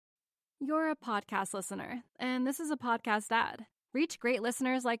You're a podcast listener, and this is a podcast ad. Reach great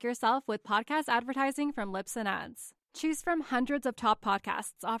listeners like yourself with podcast advertising from Libsyn Ads. Choose from hundreds of top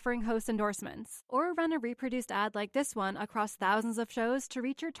podcasts offering host endorsements, or run a reproduced ad like this one across thousands of shows to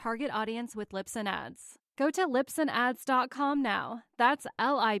reach your target audience with Libsyn Ads. Go to libsynads.com now. That's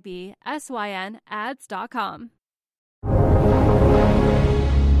LIBSYN ads.com.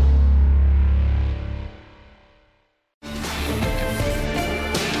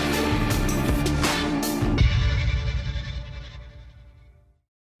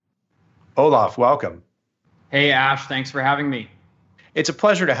 Olaf, welcome. Hey, Ash, thanks for having me. It's a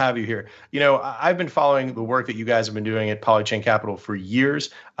pleasure to have you here. You know, I've been following the work that you guys have been doing at Polychain Capital for years,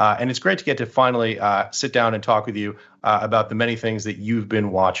 and it's great to get to finally sit down and talk with you about the many things that you've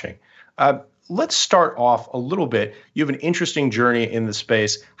been watching. Let's start off a little bit. You have an interesting journey in the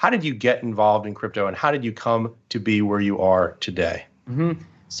space. How did you get involved in crypto, and how did you come to be where you are today?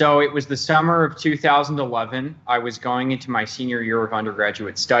 So it was the summer of 2011. I was going into my senior year of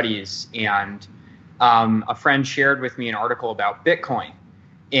undergraduate studies, and a friend shared with me an article about Bitcoin.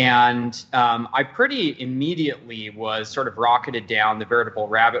 And I pretty immediately was sort of rocketed down the veritable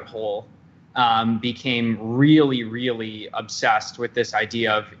rabbit hole, became really, really obsessed with this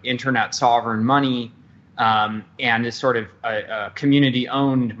idea of internet sovereign money and this sort of a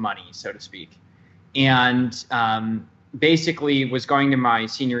community-owned money, so to speak. And basically was going to my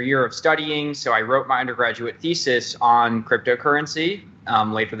senior year of studying. So I wrote my undergraduate thesis on cryptocurrency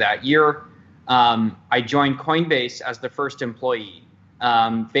later that year. I joined Coinbase as the first employee,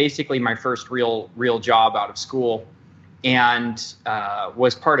 basically my first real job out of school, and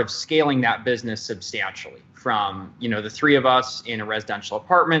was part of scaling that business substantially from, the three of us in a residential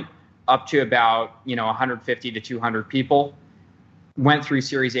apartment up to about, 150 to 200 people. Went through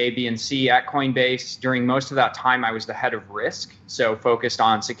Series A, B, and C at Coinbase. During most of that time, I was the head of risk, so focused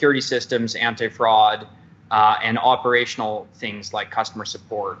on security systems, anti-fraud, and operational things like customer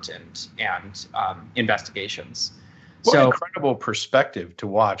support and investigations. What an incredible perspective to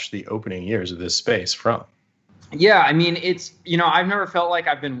watch the opening years of this space from. Yeah, I mean, it's, I've never felt like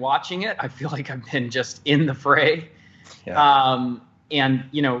I've been watching it. I feel like I've been just in the fray. Yeah. And,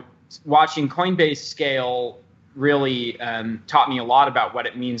 watching Coinbase scale really taught me a lot about what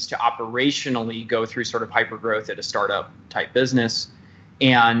it means to operationally go through sort of hypergrowth at a startup type business.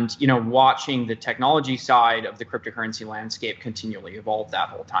 And, watching the technology side of the cryptocurrency landscape continually evolve that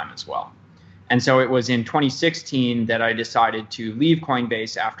whole time as well. And so it was in 2016 that I decided to leave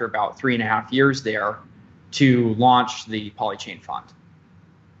Coinbase after about 3.5 years there to launch the Polychain Fund.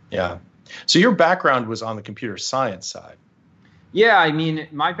 Yeah. So your background was on the computer science side. Yeah, I mean,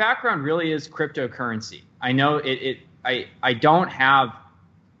 my background really is cryptocurrency. I know I don't have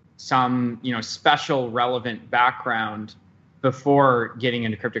some, special relevant background before getting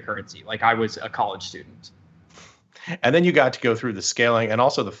into cryptocurrency. Like I was a college student. And then you got to go through the scaling and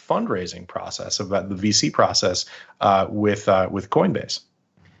also the fundraising process, about the VC process with Coinbase.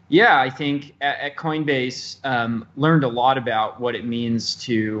 Yeah, I think at Coinbase, learned a lot about what it means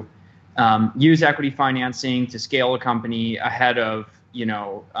to use equity financing to scale a company ahead of,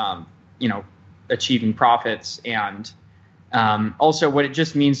 achieving profits, and also what it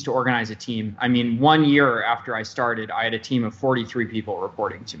just means to organize a team. I mean, 1 year after I started, I had a team of 43 people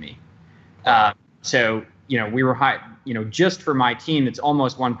reporting to me. So, we were high, just for my team, it's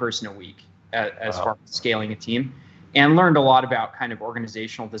almost one person a week as far as scaling a team, and learned a lot about kind of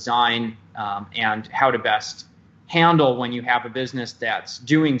organizational design and how to best handle when you have a business that's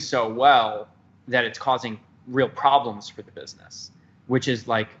doing so well that it's causing real problems for the business, which is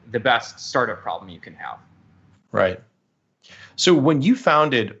like the best startup problem you can have. Right. So when you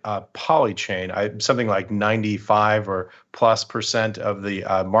founded Polychain, something like 95 or plus % of the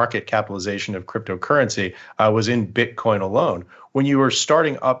market capitalization of cryptocurrency was in Bitcoin alone. When you were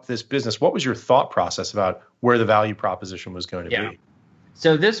starting up this business, what was your thought process about where the value proposition was going to be?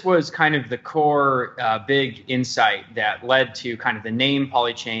 So this was kind of the core big insight that led to kind of the name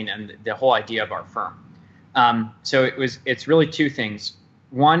Polychain and the whole idea of our firm. So it's really two things.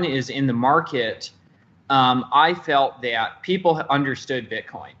 One is in the market, I felt that people understood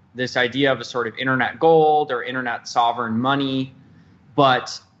Bitcoin, this idea of a sort of internet gold or internet sovereign money,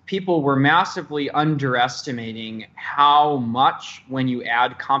 but people were massively underestimating how much, when you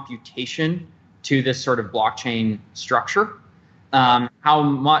add computation to this sort of blockchain structure, how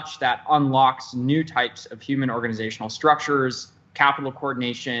much that unlocks new types of human organizational structures, capital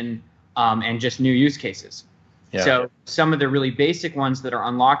coordination, and just new use cases. Yeah. So some of the really basic ones that are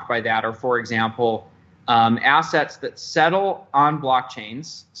unlocked by that are, for example, assets that settle on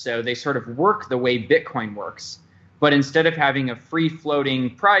blockchains. So they sort of work the way Bitcoin works, But instead of having a free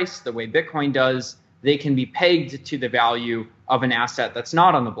floating price, the way Bitcoin does, they can be pegged to the value of an asset that's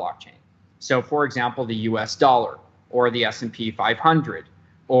not on the blockchain. So for example, the US dollar or the S&P 500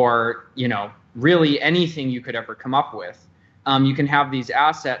 or, really anything you could ever come up with. You can have these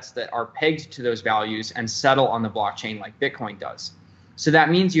assets that are pegged to those values and settle on the blockchain like Bitcoin does. So that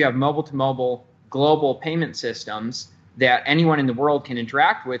means you have mobile-to-mobile global payment systems that anyone in the world can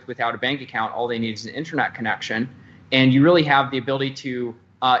interact with without a bank account. All they need is an internet connection. And you really have the ability to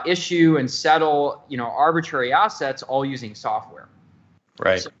issue and settle, arbitrary assets all using software.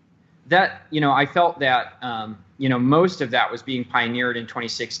 Right. So that, I felt that, most of that was being pioneered in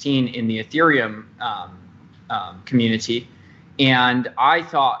 2016 in the Ethereum community. And I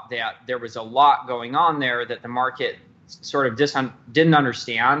thought that there was a lot going on there that the market sort of didn't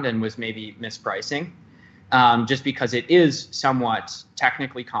understand and was maybe mispricing, just because it is somewhat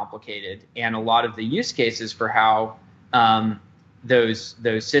technically complicated. And a lot of the use cases for how those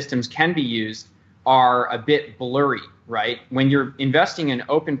systems can be used are a bit blurry, right? When you're investing in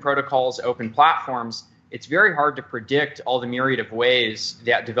open protocols, open platforms, it's very hard to predict all the myriad of ways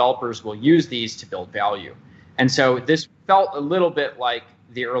that developers will use these to build value. And so this felt a little bit like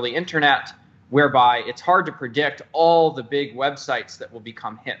the early internet, whereby it's hard to predict all the big websites that will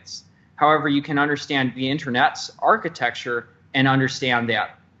become hits. However, you can understand the internet's architecture and understand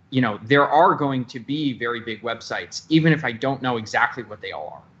that, there are going to be very big websites, even if I don't know exactly what they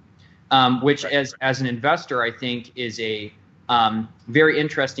all are, which right. as an investor, I think is a very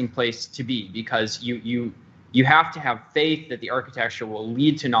interesting place to be, because you have to have faith that the architecture will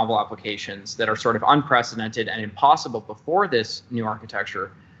lead to novel applications that are sort of unprecedented and impossible before this new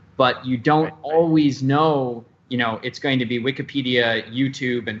architecture. But you don't always know, it's going to be Wikipedia,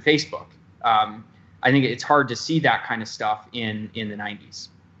 YouTube, and Facebook. I think it's hard to see that kind of stuff in the 90s.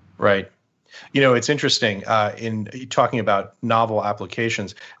 Right. It's interesting in talking about novel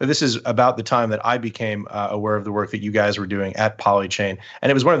applications. This is about the time that I became aware of the work that you guys were doing at Polychain.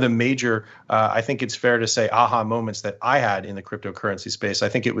 And it was one of the major, I think it's fair to say, aha moments that I had in the cryptocurrency space. I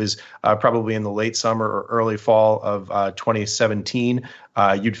think it was probably in the late summer or early fall of 2017.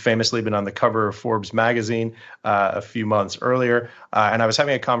 You'd famously been on the cover of Forbes magazine a few months earlier. And I was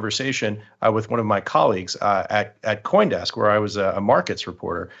having a conversation with one of my colleagues at CoinDesk, where I was a markets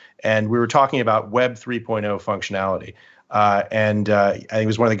reporter. And we were talking about Web 3.0 functionality. And I think it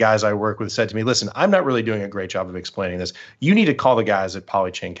was one of the guys I work with said to me, listen, I'm not really doing a great job of explaining this. You need to call the guys at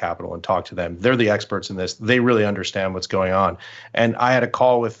Polychain Capital and talk to them. They're the experts in this. They really understand what's going on. And I had a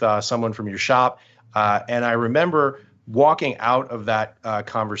call with someone from your shop. And I remember walking out of that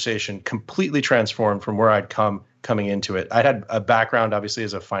conversation completely transformed from where I'd coming into it. I had a background, obviously,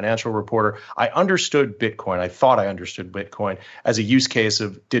 as a financial reporter. I understood Bitcoin. I thought I understood Bitcoin as a use case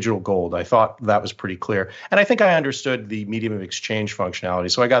of digital gold. I thought that was pretty clear. And I think I understood the medium of exchange functionality.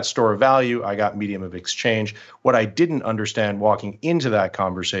 So I got store of value. I got medium of exchange. What I didn't understand walking into that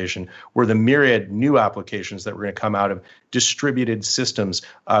conversation were the myriad new applications that were going to come out of distributed systems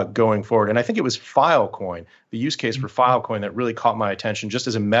going forward. And I think it was Filecoin, the use case for Filecoin, that really caught my attention just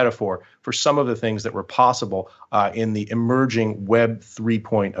as a metaphor for some of the things that were possible in the emerging Web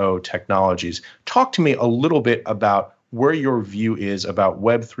 3.0 technologies. Talk to me a little bit about where your view is about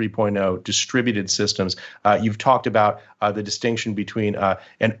Web 3.0 distributed systems. You've talked about the distinction between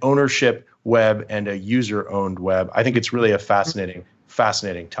an ownership web and a user-owned web. I think it's really a fascinating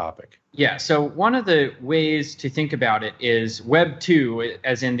topic. Yeah, so one of the ways to think about it is Web 2,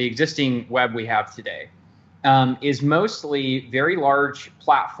 as in the existing web we have today, is mostly very large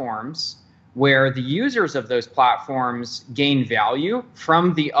platforms where the users of those platforms gain value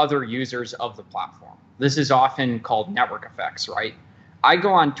from the other users of the platform. This is often called network effects, right? I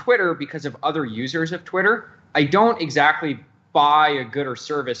go on Twitter because of other users of Twitter. I don't exactly buy a good or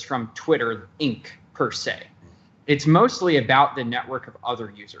service from Twitter Inc. per se. It's mostly about the network of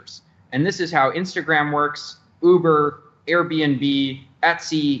other users. And this is how Instagram works, Uber, Airbnb,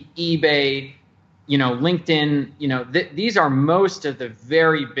 Etsy, eBay, LinkedIn, these are most of the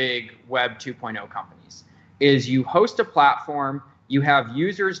very big Web 2.0 companies. Is you host a platform, you have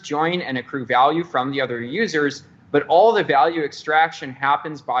users join and accrue value from the other users, but all the value extraction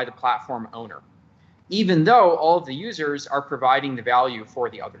happens by the platform owner, even though all of the users are providing the value for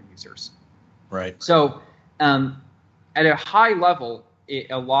the other users. Right. So at a high level,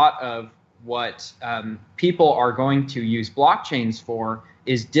 a lot of what people are going to use blockchains for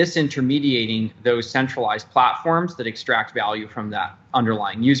is disintermediating those centralized platforms that extract value from that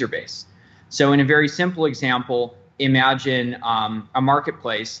underlying user base. So in a very simple example, imagine a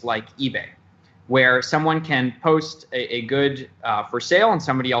marketplace like eBay, where someone can post a good for sale and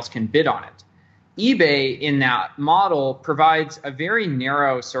somebody else can bid on it. eBay in that model provides a very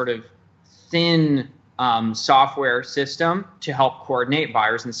narrow, sort of thin software system to help coordinate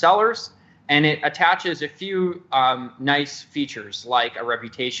buyers and sellers. And it attaches a few nice features like a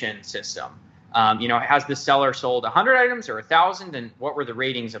reputation system. Has the seller sold 100 items or 1,000, and what were the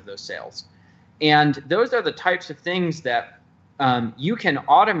ratings of those sales? And those are the types of things that you can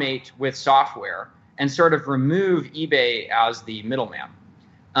automate with software and sort of remove eBay as the middleman.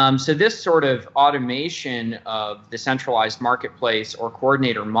 So this sort of automation of the centralized marketplace or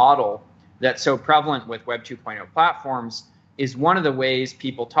coordinator model that's so prevalent with Web 2.0 platforms is one of the ways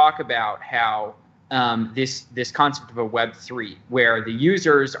people talk about how this concept of a Web 3, where the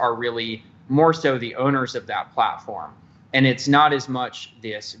users are really more so the owners of that platform. And it's not as much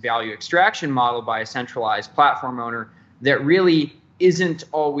this value extraction model by a centralized platform owner that really isn't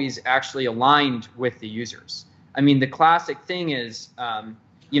always actually aligned with the users. I mean, the classic thing is,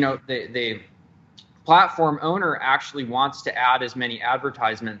 the platform owner actually wants to add as many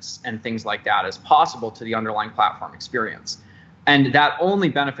advertisements and things like that as possible to the underlying platform experience. And that only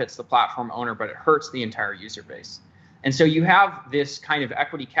benefits the platform owner, but it hurts the entire user base. And so you have this kind of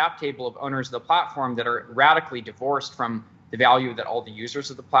equity cap table of owners of the platform that are radically divorced from the value that all the users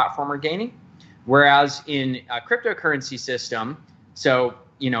of the platform are gaining. Whereas in a cryptocurrency system, so,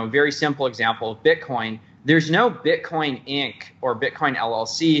 very simple example of Bitcoin, there's no Bitcoin Inc. or Bitcoin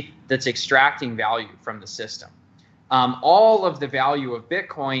LLC that's extracting value from the system. All of the value of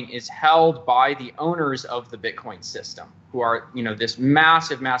Bitcoin is held by the owners of the Bitcoin system, who are, this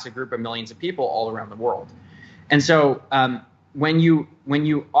massive, massive group of millions of people all around the world. And so when you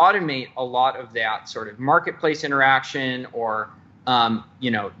automate a lot of that sort of marketplace interaction, or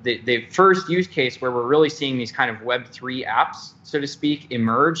the first use case where we're really seeing these kind of Web3 apps, so to speak,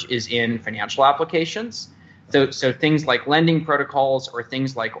 emerge is in financial applications. So things like lending protocols or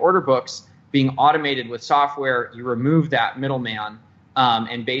things like order books being automated with software, you remove that middleman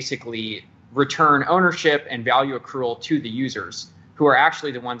and basically return ownership and value accrual to the users, who are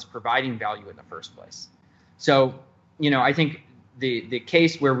actually the ones providing value in the first place. So, I think the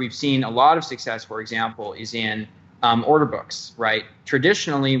case where we've seen a lot of success, for example, is in order books, right?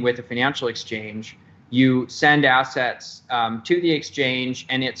 Traditionally, with a financial exchange, you send assets to the exchange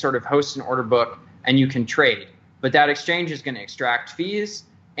and it sort of hosts an order book and you can trade. But that exchange is going to extract fees,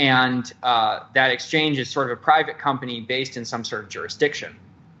 and that exchange is sort of a private company based in some sort of jurisdiction.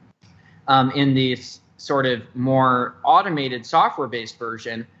 In this sort of more automated software-based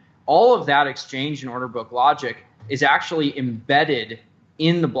version, all of that exchange and order book logic is actually embedded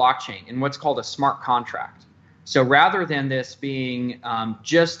in the blockchain in what's called a smart contract. So rather than this being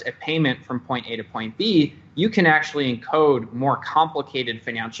just a payment from point A to point B, you can actually encode more complicated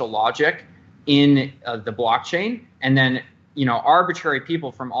financial logic in the blockchain, and then arbitrary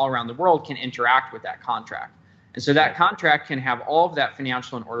people from all around the world can interact with that contract. And so that contract can have all of that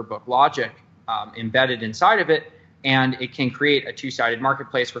financial and order book logic embedded inside of it, and it can create a two-sided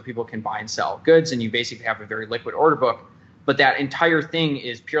marketplace where people can buy and sell goods, and you basically have a very liquid order book. But that entire thing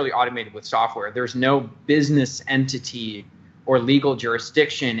is purely automated with software. There's no business entity or legal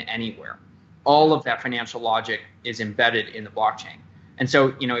jurisdiction anywhere. All of that financial logic is embedded in the blockchain. And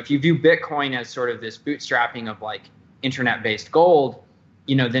so, if you view Bitcoin as sort of this bootstrapping of like internet-based gold,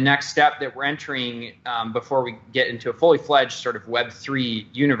 the next step that we're entering before we get into a fully fledged sort of Web3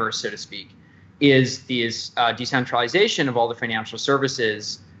 universe, so to speak, is this decentralization of all the financial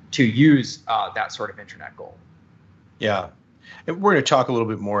services to use that sort of internet gold. Yeah. And we're going to talk a little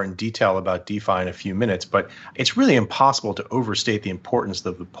bit more in detail about DeFi in a few minutes, but it's really impossible to overstate the importance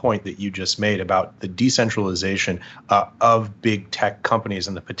of the point that you just made about the decentralization of big tech companies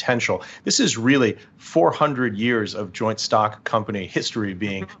and the potential. This is really 400 years of joint stock company history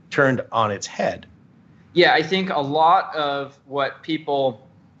being turned on its head. Yeah, I think a lot of what people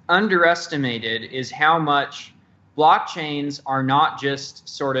underestimated is how much blockchains are not just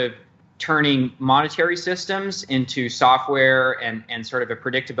sort of turning monetary systems into software and sort of a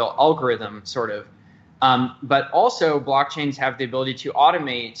predictable algorithm sort of, but also blockchains have the ability to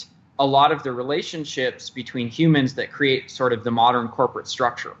automate a lot of the relationships between humans that create sort of the modern corporate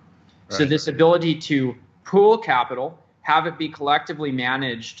structure. Right. So this ability to pool capital, have it be collectively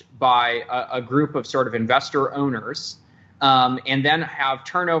managed by a group of sort of investor owners, and then have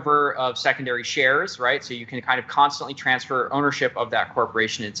turnover of secondary shares, right? So you can kind of constantly transfer ownership of that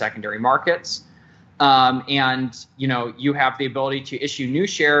corporation in secondary markets. And, you have the ability to issue new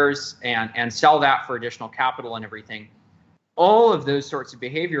shares and sell that for additional capital and everything. All of those sorts of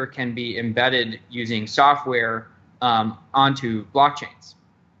behavior can be embedded using software onto blockchains.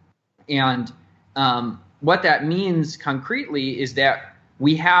 And what that means concretely is that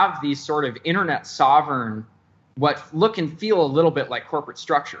we have these sort of internet sovereign, what look and feel a little bit like corporate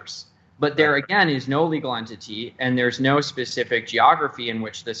structures. But there, again, is no legal entity, and there's no specific geography in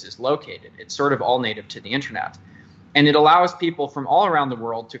which this is located. It's sort of all native to the internet. And it allows people from all around the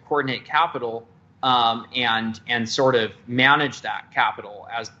world to coordinate capital and sort of manage that capital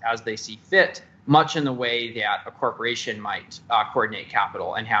as they see fit, much in the way that a corporation might coordinate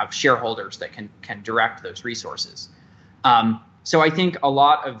capital and have shareholders that can direct those resources. So I think a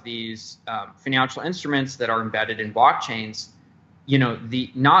lot of these financial instruments that are embedded in blockchains,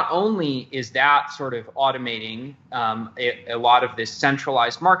 not only is that sort of automating a lot of this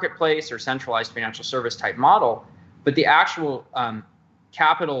centralized marketplace or centralized financial service type model, but the actual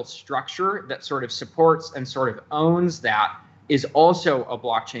capital structure that sort of supports and sort of owns that is also a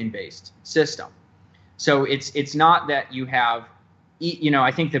blockchain-based system. So it's not that you have,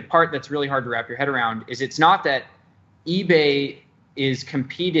 I think the part that's really hard to wrap your head around is it's not that eBay is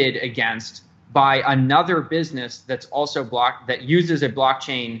competed against by another business that's also that uses a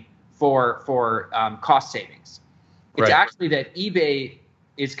blockchain for cost savings. It's actually that eBay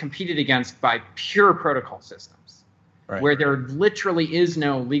is competed against by pure protocol systems, where there literally is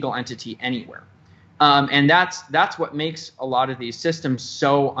no legal entity anywhere. And that's what makes a lot of these systems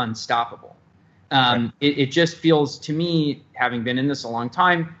so unstoppable. It just feels to me, having been in this a long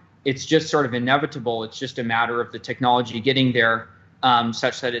time, it's just sort of inevitable. It's just a matter of the technology getting there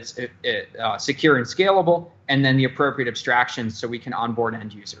such that it's secure and scalable, and then the appropriate abstractions so we can onboard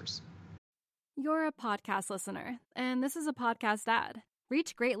end users. You're a podcast listener, and this is a podcast ad.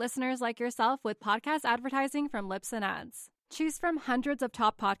 Reach great listeners like yourself with podcast advertising from Libsyn Ads. Choose from hundreds of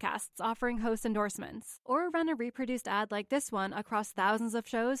top podcasts offering host endorsements, or run a reproduced ad like this one across thousands of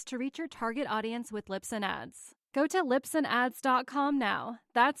shows to reach your target audience with Libsyn Ads. Go to libsynads.com now.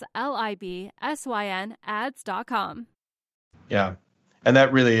 That's LIBSYN ads.com. Yeah. And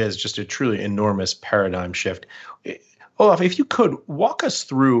that really is just a truly enormous paradigm shift. Olaf, if you could walk us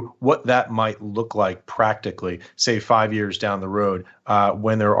through what that might look like practically, say 5 years down the road,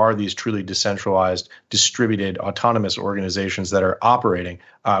 when there are these truly decentralized, distributed, autonomous organizations that are operating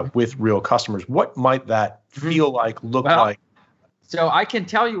with real customers, what might that feel like, look like? So I can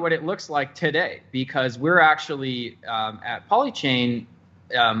tell you what it looks like today, because we're actually at Polychain,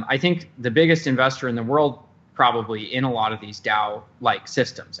 I think the biggest investor in the world probably in a lot of these DAO-like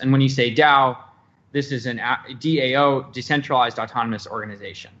systems. And when you say DAO, this is an DAO, decentralized autonomous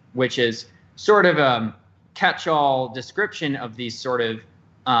organization, which is sort of a catch-all description of these sort of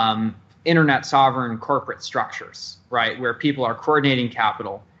internet sovereign corporate structures, right, where people are coordinating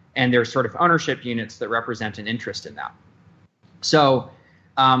capital and there's sort of ownership units that represent an interest in that. So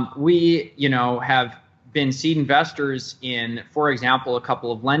we, have been seed investors in, for example, a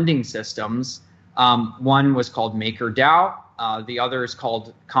couple of lending systems. One was called MakerDAO. The other is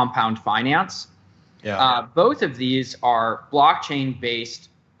called Compound Finance. Yeah. Both of these are blockchain-based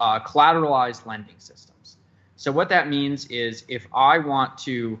collateralized lending systems. So what that means is if I want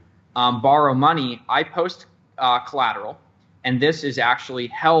to borrow money, I post collateral, and this is actually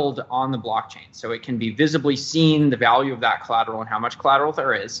held on the blockchain. So it can be visibly seen, the value of that collateral and how much collateral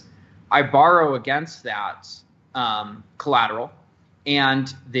there is. I borrow against that collateral.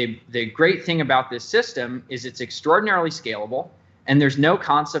 And the great thing about this system is it's extraordinarily scalable, and there's no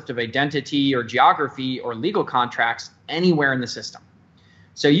concept of identity or geography or legal contracts anywhere in the system.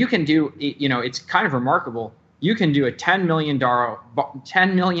 So you can do, it's kind of remarkable. You can do a $10 million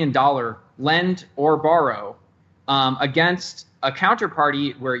lend or borrow against a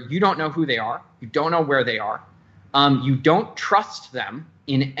counterparty where you don't know who they are, you don't know where they are, you don't trust them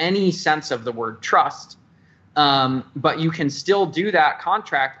in any sense of the word trust. But you can still do that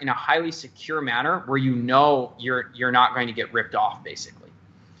contract in a highly secure manner where you're not going to get ripped off, basically.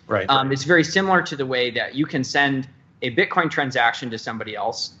 Right. It's very similar to the way that you can send a Bitcoin transaction to somebody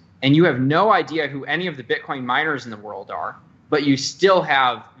else, and you have no idea who any of the Bitcoin miners in the world are, but you still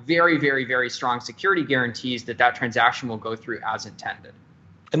have very, very, very strong security guarantees that that transaction will go through as intended.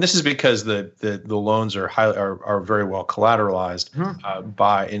 And this is because the loans are very well collateralized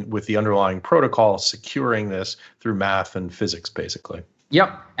with the underlying protocol securing this through math and physics, basically.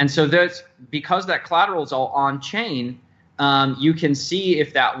 Yep. And so because that collateral is all on chain, you can see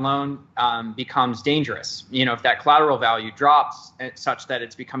if that loan becomes dangerous. If that collateral value drops such that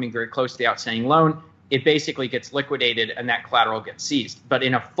it's becoming very close to the outstanding loan, it basically gets liquidated and that collateral gets seized, but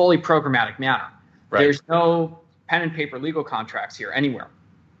in a fully programmatic manner. Right. There's no pen and paper legal contracts here anywhere.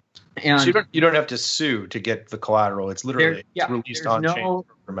 And so you don't have to sue to get the collateral. It's literally released on chain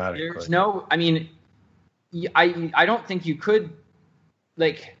programmatically. There's no, I don't think you could,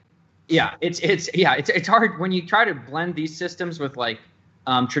 it's hard when you try to blend these systems with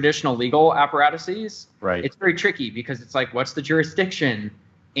traditional legal apparatuses, Right. it's very tricky because it's like, what's the jurisdiction?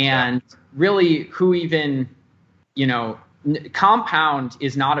 And really, who even, Compound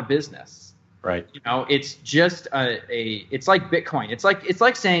is not a business. Right. It's just it's like Bitcoin. It's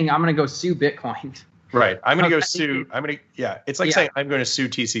like saying I'm going to go sue Bitcoin. Right. I'm going to go sue. It's like saying I'm going to sue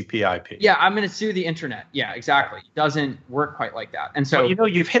TCP/IP. Yeah, I'm going to sue the internet. Yeah, exactly. It doesn't work quite like that. And so,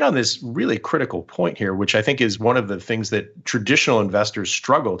 you've hit on this really critical point here, which I think is one of the things that traditional investors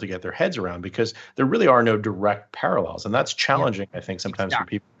struggle to get their heads around, because there really are no direct parallels. And that's challenging, I think, sometimes for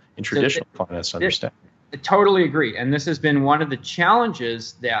people in traditional finance to understand. I totally agree. And this has been one of the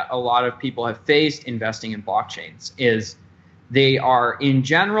challenges that a lot of people have faced investing in blockchains is they are, in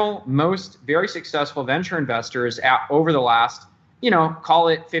general, most very successful venture investors over the last, call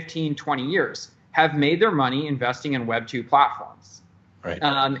it 15, 20 years, have made their money investing in Web 2 platforms. Right.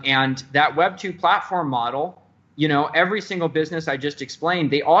 And that Web 2 platform model, every single business I just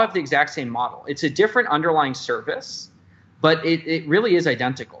explained, they all have the exact same model. It's a different underlying service, but it really is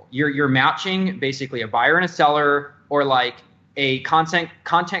identical. You're matching basically a buyer and a seller, or like a content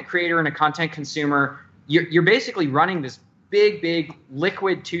creator and a content consumer. You're basically running this big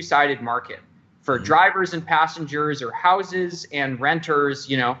liquid two-sided market for drivers and passengers, or houses and renters,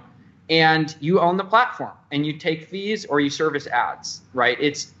 and you own the platform and you take fees or you service ads,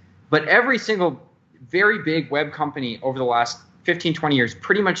 right? But every single very big web company over the last 15, 20 years,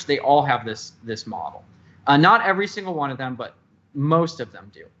 pretty much they all have this model. Not every single one of them, but most of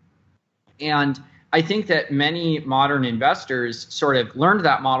them do. And I think that many modern investors sort of learned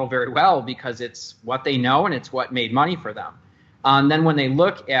that model very well because it's what they know and it's what made money for them. Then when they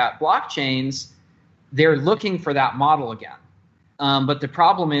look at blockchains, they're looking for that model again. But the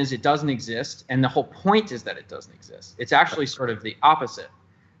problem is it doesn't exist. And the whole point is that it doesn't exist. It's actually sort of the opposite,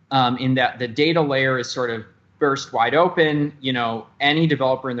 in that the data layer is sort of burst wide open. Any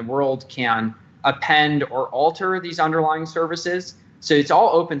developer in the world can append or alter these underlying services. So it's all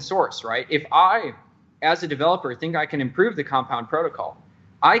open source, right? If I, as a developer, think I can improve the Compound protocol,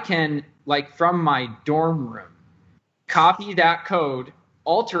 I can, like from my dorm room, copy that code,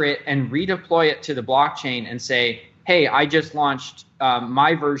 alter it, and redeploy it to the blockchain and say, hey, I just launched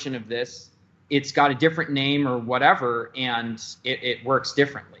my version of this. It's got a different name or whatever, and it works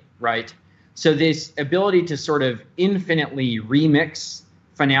differently, right? So this ability to sort of infinitely remix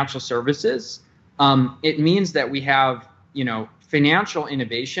financial services, it means that we have, financial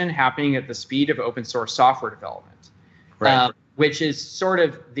innovation happening at the speed of open source software development, right. Which is sort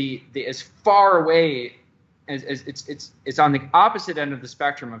of the as far away as it's on the opposite end of the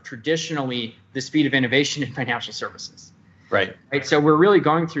spectrum of traditionally the speed of innovation in financial services. Right. So we're really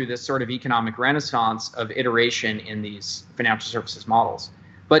going through this sort of economic renaissance of iteration in these financial services models.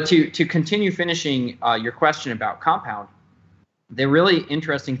 But to continue finishing your question about Compound, the really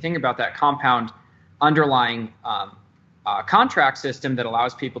interesting thing about that Compound underlying contract system that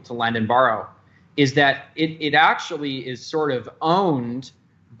allows people to lend and borrow is that it actually is sort of owned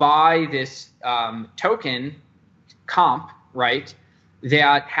by this token comp, right,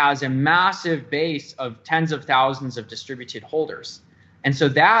 that has a massive base of tens of thousands of distributed holders. And so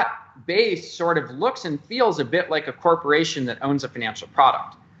that base sort of looks and feels a bit like a corporation that owns a financial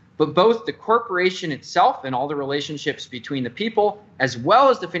product. But both the corporation itself and all the relationships between the people, as well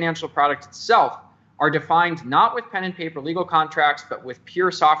as the financial product itself, are defined not with pen and paper legal contracts, but with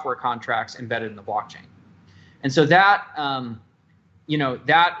pure software contracts embedded in the blockchain. And so that,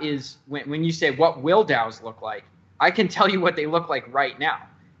 that is when you say what will DAOs look like, I can tell you what they look like right now.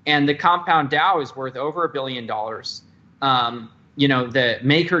 And the Compound DAO is worth over $1 billion. The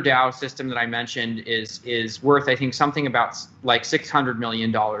MakerDAO system that I mentioned is worth, I think, something about like $600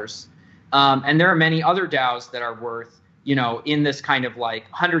 million. And there are many other DAOs that are worth, in this kind of like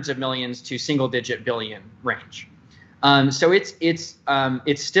hundreds of millions to single-digit billion range. So it's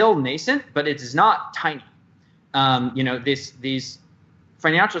still nascent, but it is not tiny. These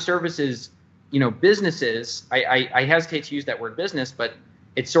financial services, businesses. I hesitate to use that word business, but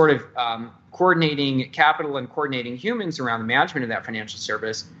it's sort of coordinating capital and coordinating humans around the management of that financial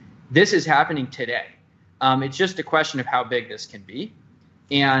service. This is happening today. It's just a question of how big this can be.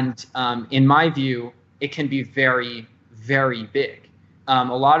 And in my view, it can be very, very big. A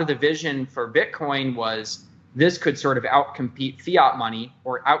lot of the vision for Bitcoin was this could sort of outcompete fiat money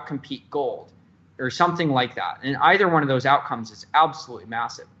or outcompete gold or something like that. And either one of those outcomes is absolutely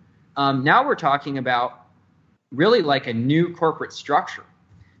massive. Now we're talking about really like a new corporate structure.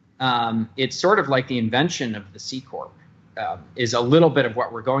 It's sort of like the invention of the C Corp is a little bit of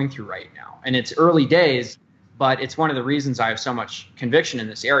what we're going through right now. And it's early days, but it's one of the reasons I have so much conviction in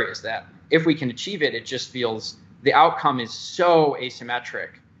this area is that if we can achieve it, it just feels the outcome is so asymmetric,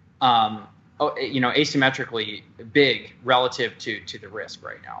 asymmetrically big relative to the risk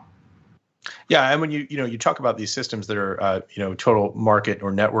right now. Yeah, and when you talk about these systems that are total market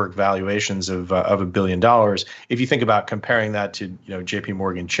or network valuations of $1 billion, if you think about comparing that to J.P.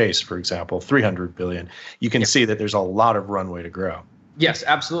 Morgan Chase, for example, $300 billion, you can see that there's a lot of runway to grow. Yes,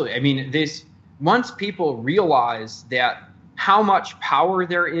 absolutely. I mean, once people realize that how much power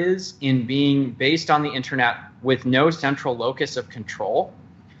there is in being based on the internet with no central locus of control,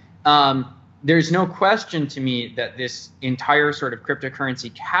 there's no question to me that this entire sort of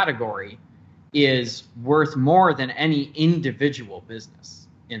cryptocurrency category is worth more than any individual business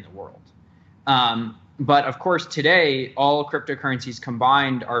in the world. But of course, today, all cryptocurrencies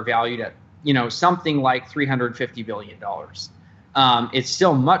combined are valued at, something like $350 billion. It's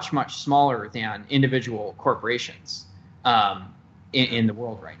still much, much smaller than individual corporations in the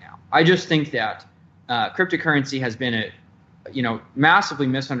world right now. I just think that cryptocurrency has been a massively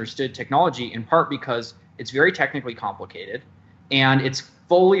misunderstood technology, in part because it's very technically complicated and it's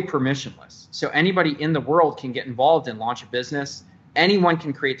fully permissionless. So anybody in the world can get involved and launch a business. Anyone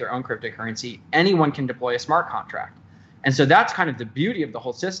can create their own cryptocurrency. Anyone can deploy a smart contract. And so that's kind of the beauty of the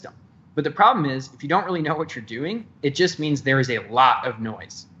whole system. But the problem is, if you don't really know what you're doing, it just means there is a lot of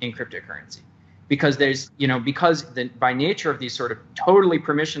noise in cryptocurrency. Because by nature of these sort of totally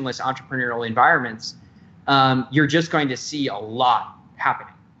permissionless entrepreneurial environments, you're just going to see a lot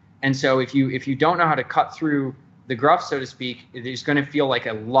happening. And so if you don't know how to cut through the gruff, so to speak, there's going to feel like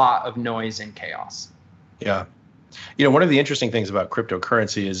a lot of noise and chaos. Yeah. One of the interesting things about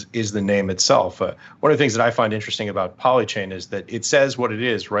cryptocurrency is the name itself. One of the things that I find interesting about Polychain is that it says what it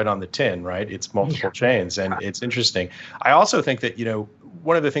is right on the tin, right? It's multiple chains, and it's interesting. I also think that,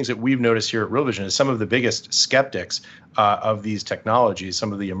 one of the things that we've noticed here at Real Vision is some of the biggest skeptics of these technologies,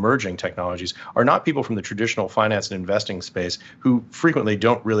 some of the emerging technologies, are not people from the traditional finance and investing space who frequently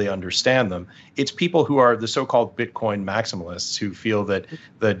don't really understand them. It's people who are the so-called Bitcoin maximalists who feel that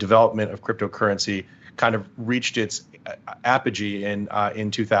the development of cryptocurrency kind of reached its apogee in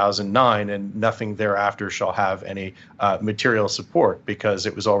 2009, and nothing thereafter shall have any material support because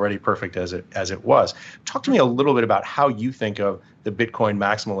it was already perfect as it was. Talk to me a little bit about how you think of the Bitcoin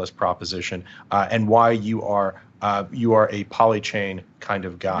maximalist proposition and why you are a Polychain kind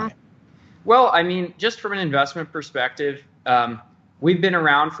of guy. Well, I mean, just from an investment perspective, we've been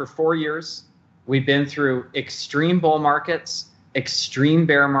around for 4 years. We've been through extreme bull markets, extreme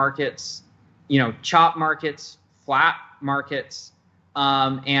bear markets, chop markets, flat markets.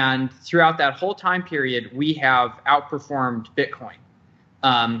 And throughout that whole time period, we have outperformed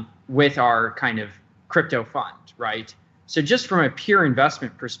Bitcoin with our kind of crypto fund, right? So just from a pure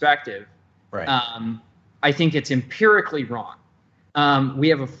investment perspective, right. I think it's empirically wrong. We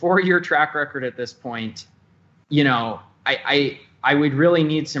have a 4-year track record at this point. I would really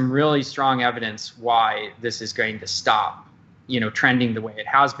need some really strong evidence why this is going to stop, trending the way it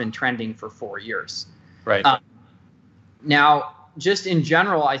has been trending for 4 years. Right. Now, just in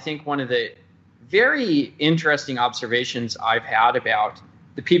general, I think one of the very interesting observations I've had about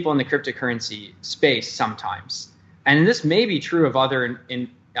the people in the cryptocurrency space sometimes, and this may be true of other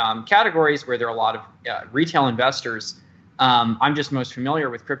categories where there are a lot of retail investors. I'm just most familiar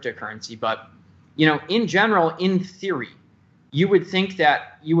with cryptocurrency, but in general, in theory, you would think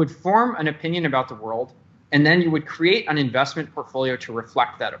that you would form an opinion about the world, and then you would create an investment portfolio to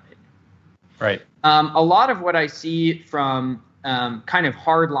reflect that opinion. Right. A lot of what I see from kind of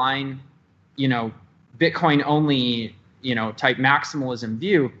hardline, Bitcoin only, type maximalism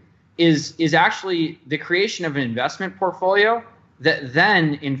view is actually the creation of an investment portfolio that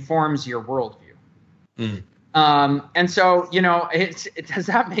then informs your worldview. And so, does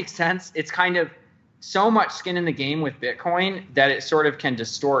that make sense? It's kind of so much skin in the game with Bitcoin that it sort of can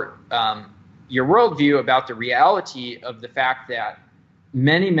distort your worldview about the reality of the fact that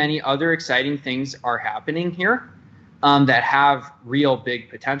many, many other exciting things are happening here that have real big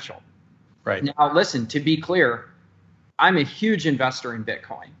potential. Right. Now, listen, to be clear, I'm a huge investor in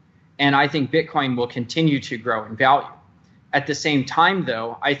Bitcoin, and I think Bitcoin will continue to grow in value. At the same time,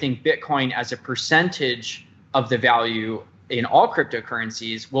 though, I think Bitcoin as a percentage of the value in all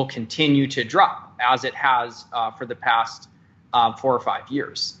cryptocurrencies will continue to drop, as it has for the past 4 or 5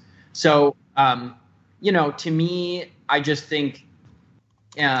 years. So, to me, I just think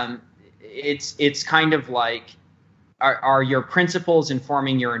it's kind of like, are your principles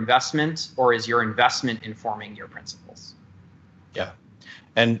informing your investment, or is your investment informing your principles? Yeah.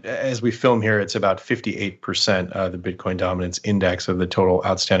 And as we film here, it's about 58% the Bitcoin dominance index of the total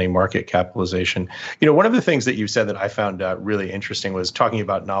outstanding market capitalization. You know, one of the things that you said that I found really interesting was talking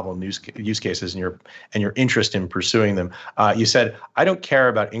about novel use cases and your interest in pursuing them. You said, I don't care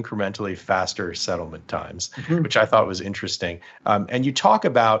about incrementally faster settlement times, which I thought was interesting. And you talk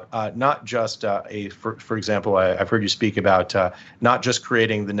about not just for example, I've heard you speak about not just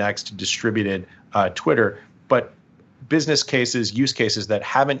creating the next distributed Twitter, but business cases, use cases that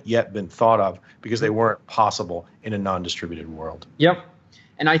haven't yet been thought of because they weren't possible in a non-distributed world. Yep.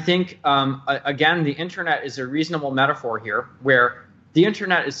 And I think, again, the internet is a reasonable metaphor here, where the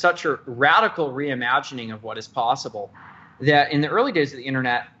internet is such a radical reimagining of what is possible that in the early days of the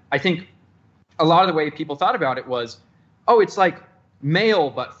internet, I think a lot of the way people thought about it was, oh, it's like mail,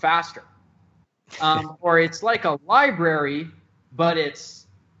 but faster. Or it's like a library, but it's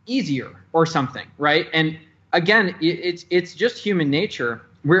easier or something, right? And again, it's just human nature.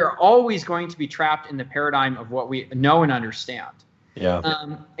 We're always going to be trapped in the paradigm of what we know and understand.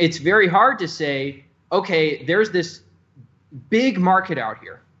 Yeah. It's very hard to say, okay, there's this big market out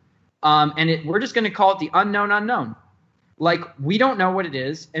here, and we're just going to call it the unknown unknown. Like, we don't know what it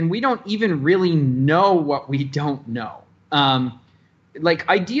is, and we don't even really know what we don't know. Like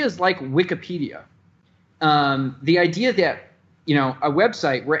ideas like Wikipedia, the idea that, you know, a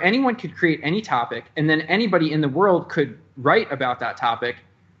website where anyone could create any topic and then anybody in the world could write about that topic,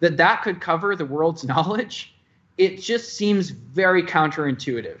 that could cover the world's knowledge, it just seems very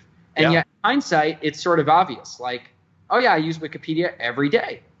counterintuitive. And yet, in hindsight, it's sort of obvious. Like, oh yeah, I use Wikipedia every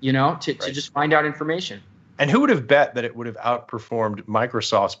day, you know, to just find out information. And who would have bet that it would have outperformed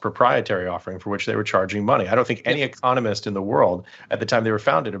Microsoft's proprietary offering for which they were charging money? I don't think any economist in the world at the time they were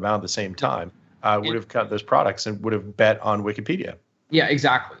founded around the same time would have cut those products and would have bet on Wikipedia. Yeah,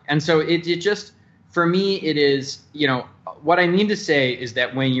 exactly. And so it just, for me, it is, you know, what I mean to say is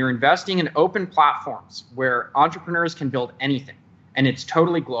that when you're investing in open platforms where entrepreneurs can build anything and it's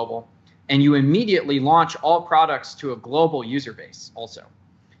totally global, and you immediately launch all products to a global user base also.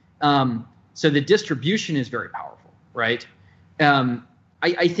 So the distribution is very powerful, right?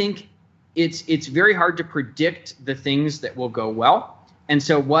 I think it's very hard to predict the things that will go well. And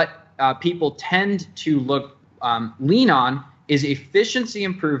so what people tend to lean on is efficiency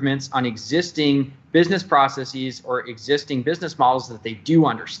improvements on existing business processes or existing business models that they do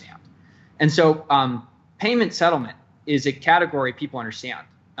understand. And so payment settlement is a category people understand.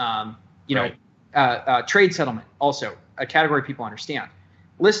 Trade settlement, also a category people understand.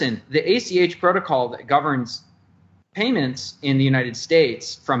 Listen, the ACH protocol that governs payments in the United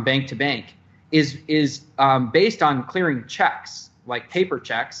States from bank to bank is based on clearing checks, like paper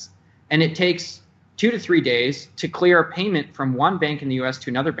checks, and it takes 2 to 3 days to clear a payment from one bank in the U.S. to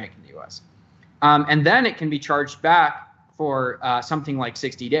another bank in the U.S. And then it can be charged back for something like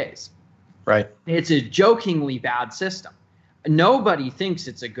 60 days. Right. It's a jokingly bad system. Nobody thinks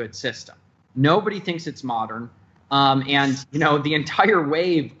it's a good system. Nobody thinks it's modern. And, you know, the entire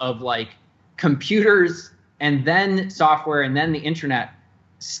wave of like computers and then software and then the internet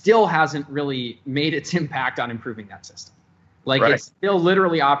still hasn't really made its impact on improving that system. Like it still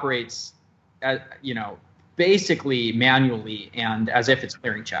literally operates, you know, basically manually and as if it's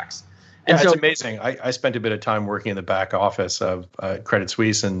clearing checks. And yeah, it's amazing. I spent a bit of time working in the back office of Credit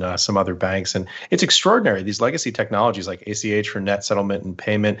Suisse and some other banks, and it's extraordinary. These legacy technologies like ACH for net settlement and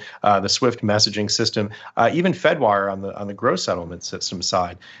payment, the SWIFT messaging system, even Fedwire on the gross settlement system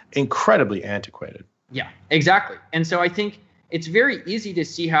side, incredibly antiquated. Yeah, exactly. And so I think it's very easy to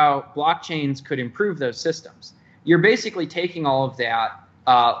see how blockchains could improve those systems. You're basically taking all of that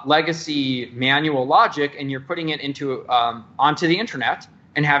legacy manual logic and you're putting it into onto the internet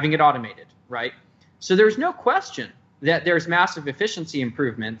and having it automated, right? So there's no question that there's massive efficiency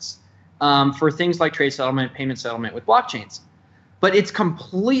improvements for things like trade settlement, payment settlement with blockchains. But it's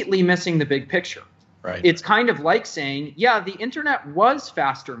completely missing the big picture. Right. It's kind of like saying, yeah, the internet was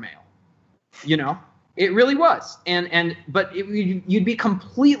faster mail. You know, it really was. But you'd be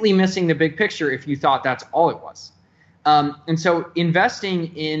completely missing the big picture if you thought that's all it was. And so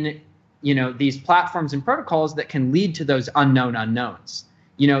investing in, you know, these platforms and protocols that can lead to those unknown unknowns.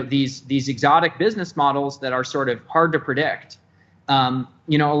 You know, these exotic business models that are sort of hard to predict.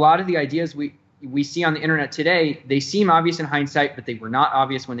 You know, a lot of the ideas we see on the internet today, they seem obvious in hindsight, but they were not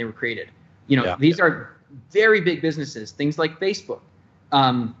obvious when they were created. You know, these are very big businesses, things like Facebook.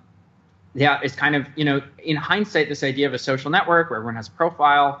 It's kind of, you know, in hindsight, this idea of a social network where everyone has a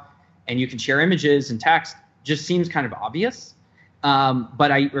profile and you can share images and text just seems kind of obvious.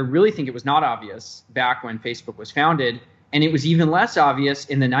 But I really think it was not obvious back when Facebook was founded. And it was even less obvious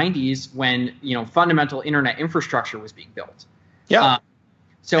in the 90s when, you know, fundamental internet infrastructure was being built. Yeah.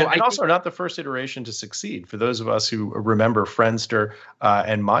 So and also not the first iteration to succeed. For those of us who remember Friendster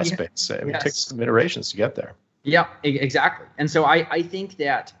and MySpace, it took some iterations to get there. Yeah, exactly. And so I think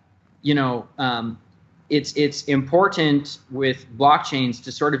that, it's important with blockchains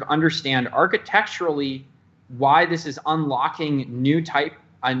to sort of understand architecturally why this is unlocking a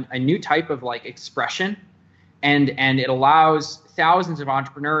new type of like expression, and it allows thousands of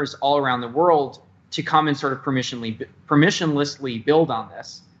entrepreneurs all around the world to come and sort of permissionlessly build on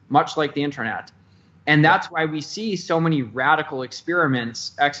this, much like the internet. And that's why we see so many radical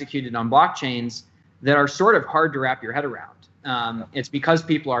experiments executed on blockchains that are sort of hard to wrap your head around. It's because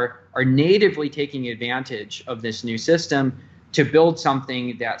people are natively taking advantage of this new system to build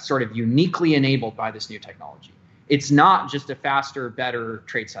something that's sort of uniquely enabled by this new technology. It's not just a faster, better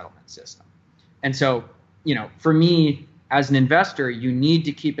trade settlement system. And so, for me, as an investor, you need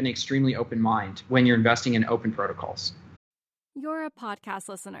to keep an extremely open mind when you're investing in open protocols. You're a podcast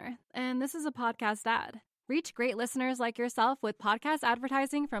listener, and this is a podcast ad. Reach great listeners like yourself with podcast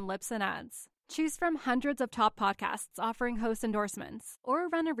advertising from Libsyn Ads. Choose from hundreds of top podcasts offering host endorsements, or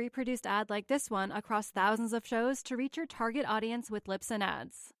run a reproduced ad like this one across thousands of shows to reach your target audience with Libsyn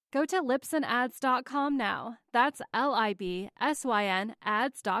Ads. Go to libsynads.com now. That's LIBSYN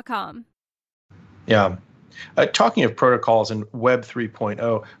ads.com. Yeah. Talking of protocols and Web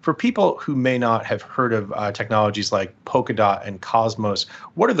 3.0, for people who may not have heard of technologies like Polkadot and Cosmos,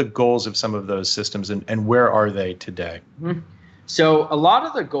 what are the goals of some of those systems, and where are they today? Mm-hmm. So a lot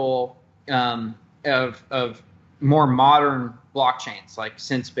of the goal of more modern blockchains, like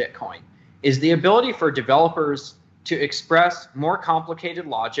since Bitcoin, is the ability for developers to express more complicated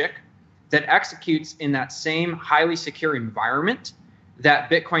logic that executes in that same highly secure environment that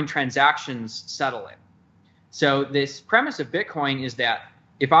Bitcoin transactions settle in. So this premise of Bitcoin is that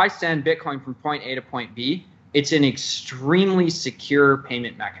if I send Bitcoin from point A to point B, it's an extremely secure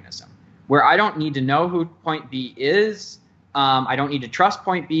payment mechanism where I don't need to know who point B is. I don't need to trust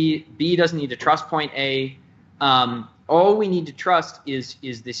point B. B doesn't need to trust point A. All we need to trust is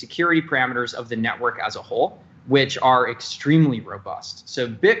the security parameters of the network as a whole, which are extremely robust. So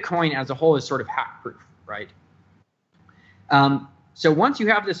Bitcoin as a whole is sort of hack-proof, right? So once you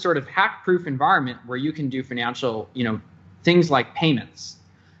have this sort of hack-proof environment where you can do financial, things like payments,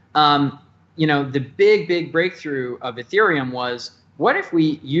 the big breakthrough of Ethereum was, what if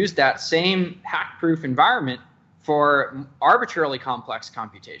we use that same hack-proof environment for arbitrarily complex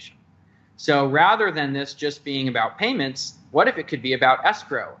computation? So rather than this just being about payments, what if it could be about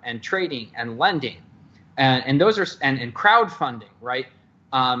escrow and trading and lending, and those are and crowdfunding, right?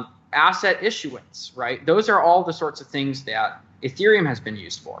 Asset issuance, right? Those are all the sorts of things that Ethereum has been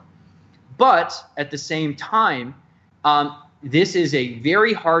used for. But at the same time, this is a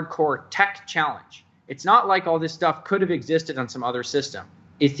very hardcore tech challenge. It's not like all this stuff could have existed on some other system.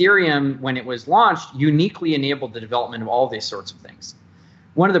 Ethereum, when it was launched, uniquely enabled the development of all these sorts of things.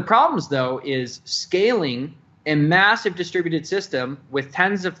 One of the problems, though, is scaling a massive distributed system with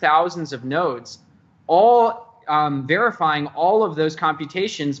tens of thousands of nodes, all verifying all of those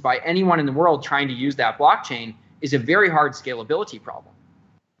computations by anyone in the world trying to use that blockchain is a very hard scalability problem.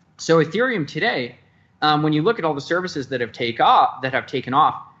 So Ethereum today, when you look at all the services that have taken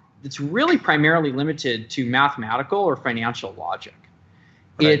off, it's really primarily limited to mathematical or financial logic.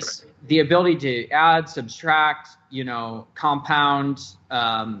 It's the ability to add, subtract, compound,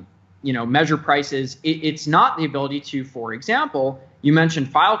 measure prices. It's not the ability to, for example, you mentioned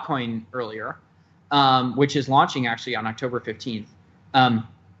Filecoin earlier, which is launching actually on October 15th.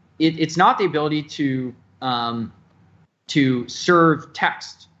 It's not the ability to serve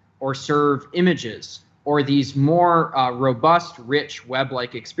text or serve images or these more robust, rich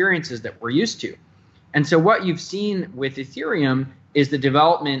web-like experiences that we're used to. And so what you've seen with Ethereum is the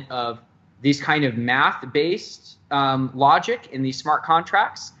development of these kind of math-based logic in these smart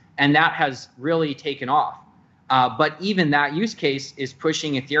contracts, and that has really taken off. But even that use case is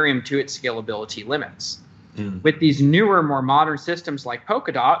pushing Ethereum to its scalability limits. With these newer, more modern systems like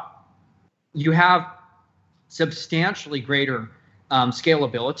Polkadot, you have substantially greater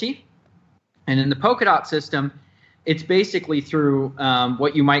scalability. And in the Polkadot system, it's basically through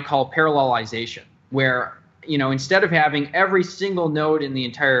what you might call parallelization, where instead of having every single node in the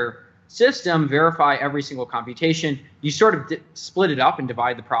entire system verify every single computation, you sort of split it up and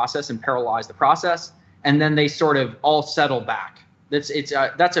divide the process and parallelize the process, and then they sort of all settle back. That's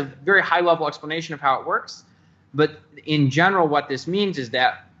a very high-level explanation of how it works. But in general, what this means is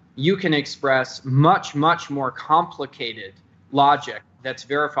that you can express much, much more complicated logic that's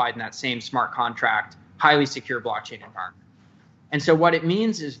verified in that same smart contract, highly secure blockchain environment. And so what it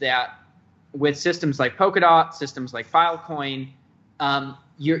means is that with systems like Polkadot, systems like Filecoin,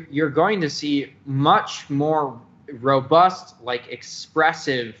 you're going to see much more robust, like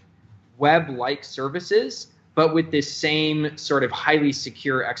expressive web-like services, but with this same sort of highly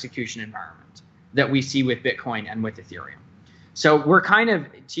secure execution environment that we see with Bitcoin and with Ethereum. So we're kind of,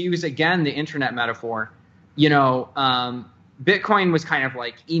 to use again the internet metaphor, Bitcoin was kind of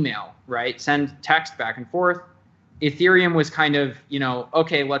like email, right? Send text back and forth. Ethereum was kind of,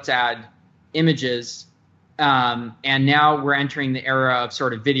 okay, let's add images. And now we're entering the era of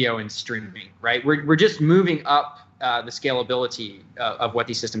sort of video and streaming, right? We're just moving up the scalability of what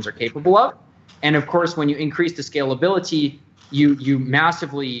these systems are capable of. And of course, when you increase the scalability, you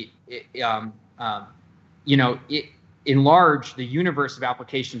massively, enlarge the universe of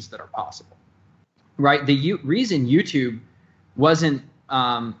applications that are possible, right? The reason YouTube was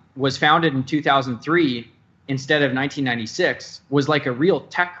founded in 2003 instead of 1996 was like a real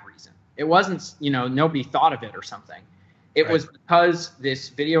tech reason. It wasn't, nobody thought of it or something. It was because this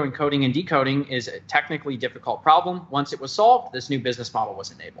video encoding and decoding is a technically difficult problem. Once it was solved, this new business model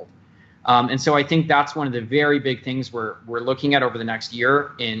was enabled. And so I think that's one of the very big things we're looking at over the next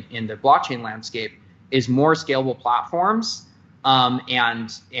year in the blockchain landscape is more scalable platforms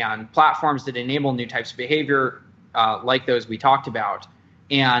and platforms that enable new types of behavior like those we talked about,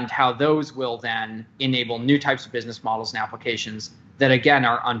 and how those will then enable new types of business models and applications that, again,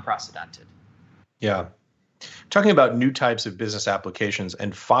 are unprecedented. Yeah. Talking about new types of business applications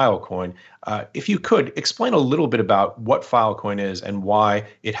and Filecoin, if you could explain a little bit about what Filecoin is and why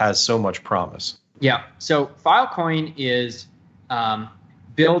it has so much promise. Yeah. So Filecoin is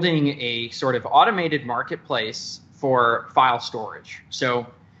building a sort of automated marketplace for file storage. So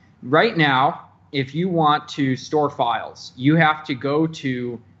right now, if you want to store files, you have to go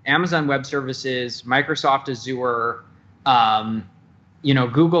to Amazon Web Services, Microsoft Azure,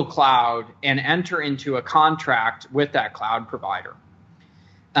 Google Cloud, and enter into a contract with that cloud provider.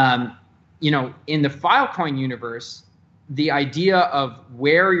 In the Filecoin universe, the idea of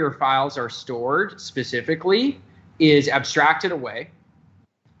where your files are stored specifically is abstracted away,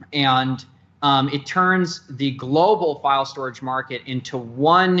 and it turns the global file storage market into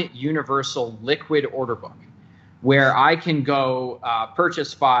one universal liquid order book, where I can go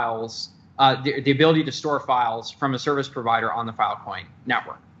purchase files, the ability to store files from a service provider on the Filecoin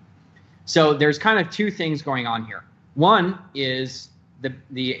network. So there's kind of two things going on here. One is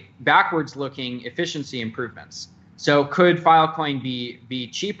the backwards-looking efficiency improvements. So could Filecoin be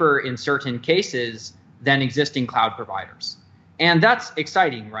cheaper in certain cases than existing cloud providers? And that's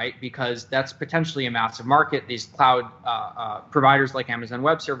exciting, right? Because that's potentially a massive market. These cloud providers like Amazon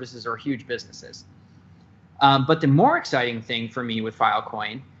Web Services are huge businesses. But the more exciting thing for me with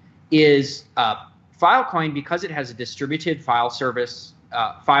Filecoin is Filecoin, because it has a distributed file service,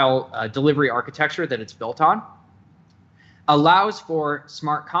 file delivery architecture that it's built on, allows for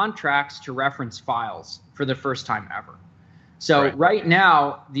smart contracts to reference files for the first time ever. So right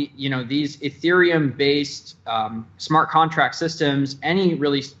now, these Ethereum-based smart contract systems, any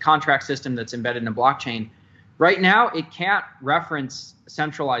really contract system that's embedded in a blockchain, right now it can't reference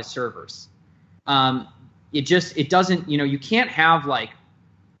centralized servers. It doesn't. You can't have like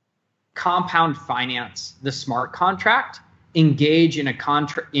Compound Finance, the smart contract, engage in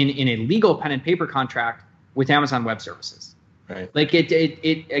a legal pen and paper contract with Amazon Web Services. Right. Like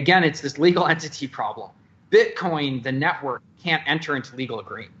again, it's this legal entity problem. Bitcoin, the network, can't enter into legal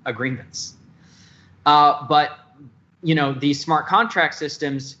agreements. But these smart contract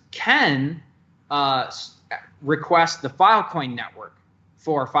systems can request the Filecoin network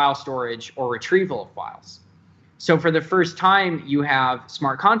for file storage or retrieval of files. So for the first time, you have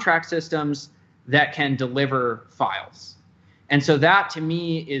smart contract systems that can deliver files. And so that to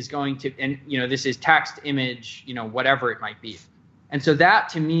me is going to, and this is text, image, whatever it might be. And so that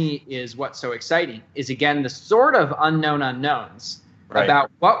to me is what's so exciting, is again the sort of unknown unknowns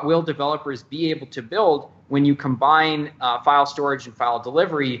about what will developers be able to build when you combine file storage and file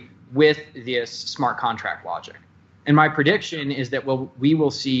delivery with this smart contract logic. And my prediction is that we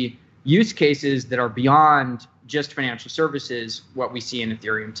will see use cases that are beyond just financial services, what we see in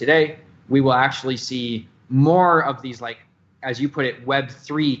Ethereum today. We will actually see more of these, like, as you put it,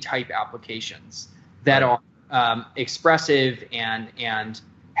 Web3 type applications that are expressive and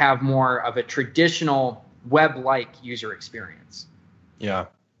have more of a traditional web-like user experience. Yeah.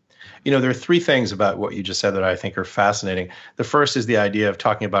 There are three things about what you just said that I think are fascinating. The first is the idea of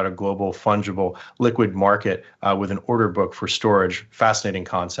talking about a global, fungible, liquid market with an order book for storage. Fascinating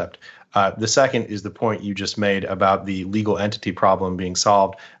concept. The second is the point you just made about the legal entity problem being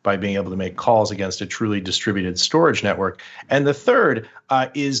solved by being able to make calls against a truly distributed storage network. And the third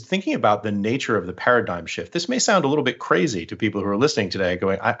is thinking about the nature of the paradigm shift. This may sound a little bit crazy to people who are listening today,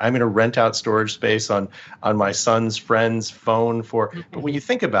 going, I'm going to rent out storage space on my son's friend's phone for. But when you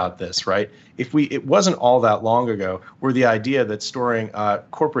think about this, right, it wasn't all that long ago where the idea that storing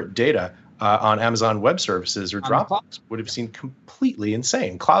corporate data on Amazon Web Services or Dropbox would have seemed completely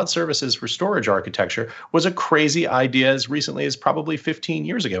insane. Cloud services for storage architecture was a crazy idea as recently as probably 15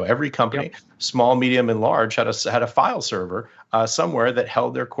 years ago. Every company, small, medium, and large, had a file server somewhere that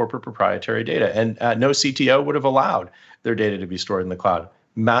held their corporate proprietary data. And no CTO would have allowed their data to be stored in the cloud.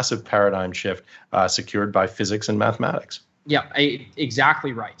 Massive paradigm shift secured by physics and mathematics. Yeah,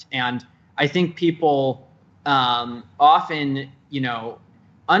 exactly right. And I think people often,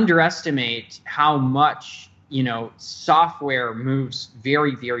 underestimate how much, software moves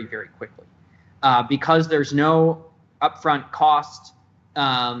very, very, very quickly because there's no upfront cost,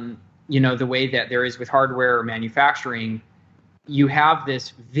 the way that there is with hardware or manufacturing. You have this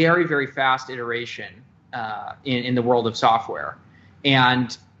very, very fast iteration in the world of software.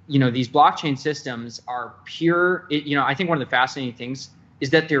 And, these blockchain systems are pure. I think one of the fascinating things is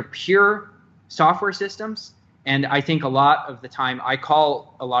that they're pure software systems. And I think a lot of the time I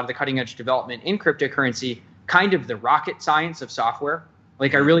call a lot of the cutting edge development in cryptocurrency kind of the rocket science of software.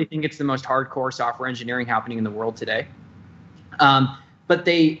 Like I really think it's the most hardcore software engineering happening in the world today. But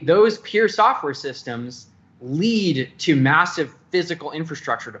those pure software systems lead to massive physical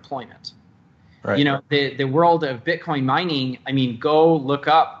infrastructure deployment. Right. The world of Bitcoin mining, go look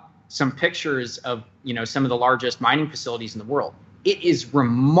up some pictures of, some of the largest mining facilities in the world. It is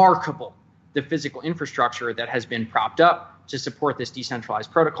remarkable, the physical infrastructure that has been propped up to support this decentralized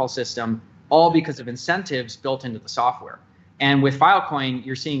protocol system, all because of incentives built into the software. And with Filecoin,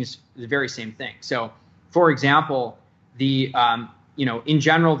 you're seeing the very same thing. So, for example, in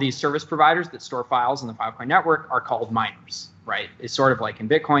general, these service providers that store files in the Filecoin network are called miners, right? It's sort of like in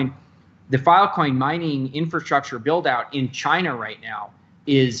Bitcoin. The Filecoin mining infrastructure build out in China right now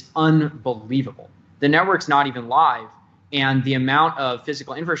is unbelievable. The network's not even live. And the amount of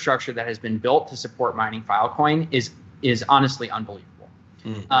physical infrastructure that has been built to support mining Filecoin is honestly unbelievable.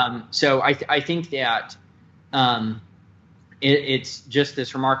 Mm-hmm. So I think that it's just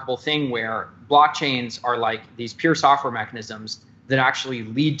this remarkable thing where blockchains are like these pure software mechanisms that actually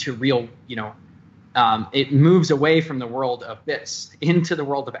lead to real, it moves away from the world of bits into the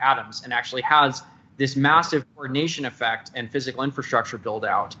world of atoms and actually has this massive coordination effect and physical infrastructure build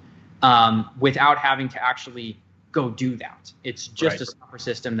out without having to actually go do that. It's just a software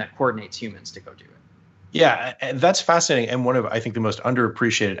system that coordinates humans to go do it. Yeah, and that's fascinating. And one of, I think, the most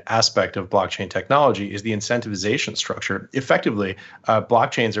underappreciated aspect of blockchain technology is the incentivization structure. Effectively,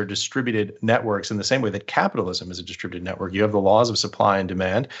 blockchains are distributed networks in the same way that capitalism is a distributed network. You have the laws of supply and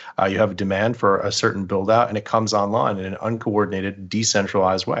demand. You have a demand for a certain build out, and it comes online in an uncoordinated,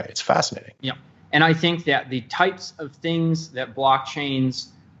 decentralized way. It's fascinating. Yeah, and I think that the types of things that blockchains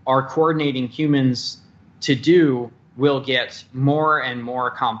are coordinating humans to do will get more and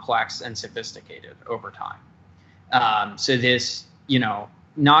more complex and sophisticated over time. So this,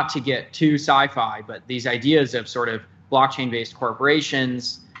 not to get too sci-fi, but these ideas of sort of blockchain-based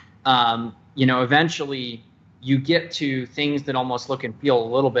corporations, eventually you get to things that almost look and feel a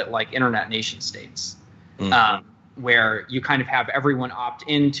little bit like internet nation states, where you kind of have everyone opt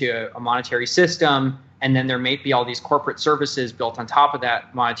into a monetary system, and then there may be all these corporate services built on top of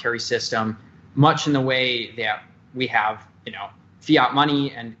that monetary system, much in the way that we have, fiat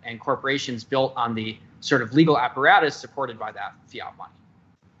money and corporations built on the sort of legal apparatus supported by that fiat money.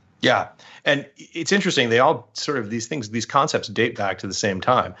 Yeah. And it's interesting. They all sort of these concepts date back to the same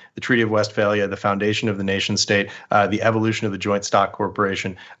time. The Treaty of Westphalia, the foundation of the nation state, the evolution of the joint stock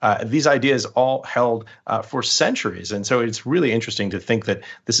corporation. These ideas all held for centuries. And so it's really interesting to think that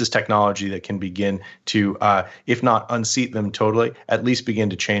this is technology that can begin to, if not unseat them totally, at least begin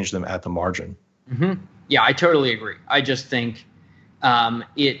to change them at the margin. Mm-hmm. Yeah, I totally agree. I just think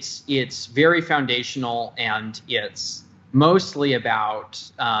it's very foundational, and it's mostly about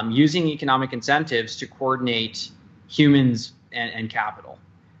using economic incentives to coordinate humans and capital.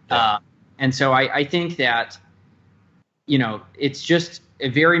 Yeah. And so I think that, it's just a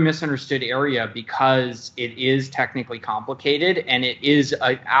very misunderstood area because it is technically complicated and it is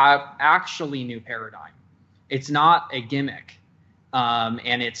a actually new paradigm. It's not a gimmick,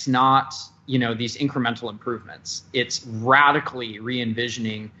 and it's not, these incremental improvements. It's radically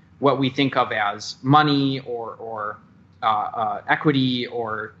re-envisioning what we think of as money or equity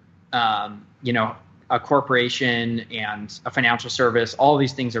or, a corporation and a financial service. All of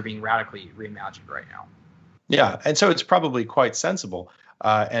these things are being radically reimagined right now. Yeah, and so it's probably quite sensible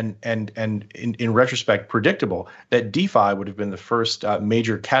and in retrospect predictable that DeFi would have been the first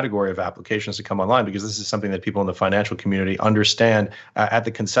major category of applications to come online, because this is something that people in the financial community understand at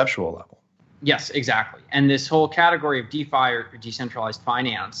the conceptual level. Yes, exactly. And this whole category of DeFi or decentralized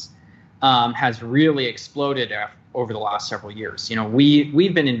finance has really exploded over the last several years. You know,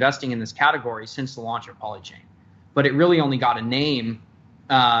 we've been investing in this category since the launch of Polychain, but it really only got a name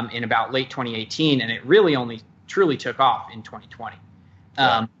in about late 2018, and it really only truly took off in 2020.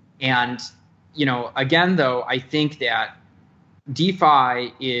 And, you know, again, though, I think that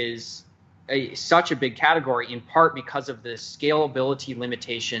DeFi is such a big category in part because of the scalability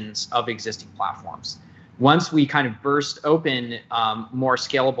limitations of existing platforms. Once we kind of burst open more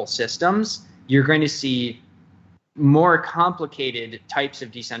scalable systems, you're going to see more complicated types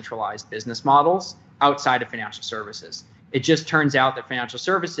of decentralized business models outside of financial services. It just turns out that financial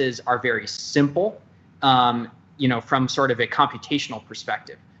services are very simple, you know, from sort of a computational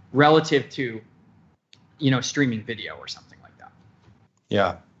perspective relative to, you know, streaming video or something like that.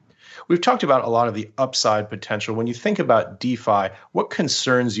 Yeah. We've talked about a lot of the upside potential. When you think about DeFi, what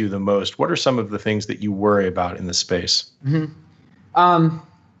concerns you the most? What are some of the things that you worry about in the space? Mm-hmm.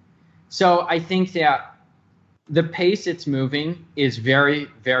 So I think that the pace it's moving is very,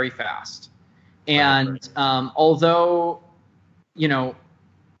 very fast. And although, you know,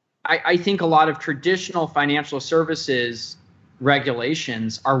 I think a lot of traditional financial services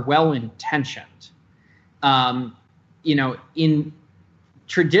regulations are well-intentioned. You know, in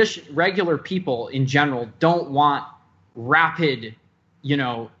regular people in general don't want rapid, you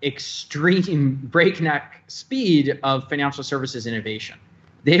know, extreme breakneck speed of financial services innovation.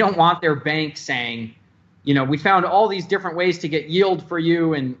 They don't want their bank saying, you know, we found all these different ways to get yield for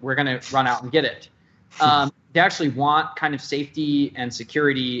you and we're going to run out and get it. They actually want kind of safety and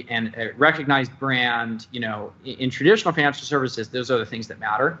security and a recognized brand. You know, in traditional financial services, those are the things that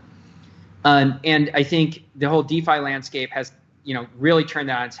matter. And I think the whole DeFi landscape has, you know, really turned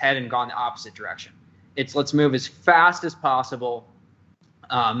that on its head and gone the opposite direction. It's let's move as fast as possible,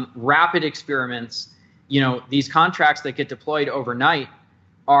 rapid experiments. You know, these contracts that get deployed overnight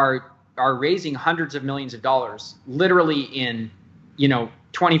are raising hundreds of millions of dollars literally in, you know,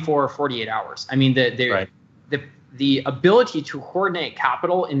 24 or 48 hours. I mean, the ability to coordinate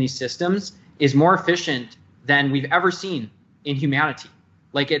capital in these systems is more efficient than we've ever seen in humanity.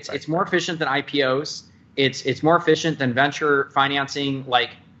 Like it's more efficient than IPOs. It's more efficient than venture financing.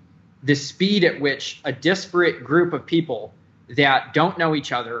 Like the speed at which a disparate group of people that don't know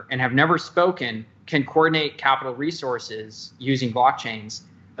each other and have never spoken can coordinate capital resources using blockchains.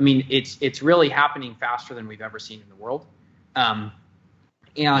 I mean, it's really happening faster than we've ever seen in the world.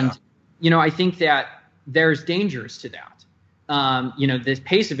 You know, I think that there's dangers to that. You know, the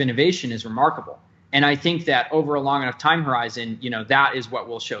pace of innovation is remarkable. And I think that over a long enough time horizon, you know, that is what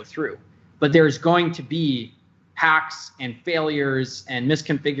will show through. But there's going to be hacks and failures and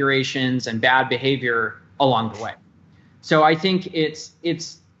misconfigurations and bad behavior along the way. So I think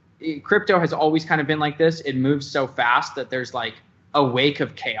crypto has always kind of been like this. It moves so fast that there's like a wake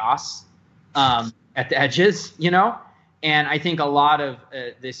of chaos at the edges, you know? And I think a lot of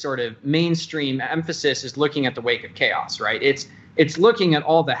this sort of mainstream emphasis is looking at the wake of chaos, right? It's looking at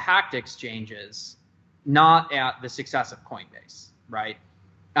all the hacked exchanges, not at the success of Coinbase, right?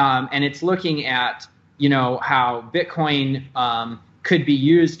 And it's looking at, you know, how Bitcoin could be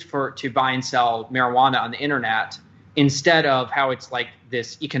used to buy and sell marijuana on the internet instead of how it's like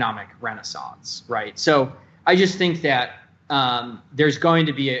this economic renaissance, right? So I just think that there's going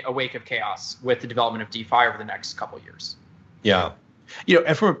to be a wake of chaos with the development of DeFi over the next couple of years. Yeah. You know,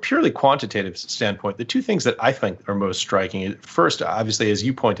 and from a purely quantitative standpoint, the two things that I think are most striking, first, obviously, as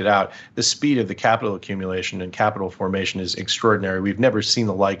you pointed out, the speed of the capital accumulation and capital formation is extraordinary. We've never seen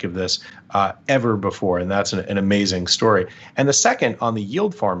the like of this ever before, and that's an amazing story. And the second, on the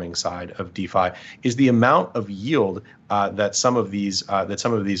yield farming side of DeFi, is the amount of yield that some of these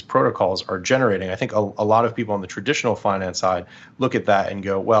protocols are generating. I think a lot of people on the traditional finance side look at that and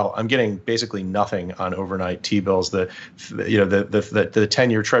go, well, I'm getting basically nothing on overnight T-bills. The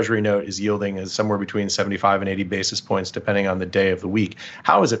 10-year Treasury note is yielding somewhere between 75 and 80 basis points, depending on the day of the week.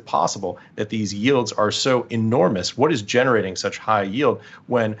 How is it possible that these yields are so enormous? What is generating such high yield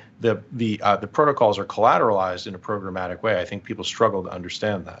when the protocols are collateralized in a programmatic way? I think people struggle to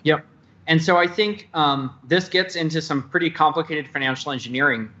understand that. Yep. And so I think this gets into some pretty complicated financial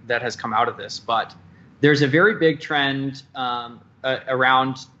engineering that has come out of this. But there's a very big trend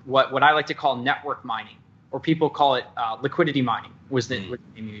around what I like to call network mining, or people call it liquidity mining, was the name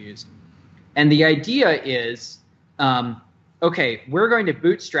you used. And the idea is, okay, we're going to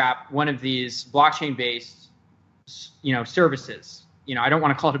bootstrap one of these blockchain-based, services. I don't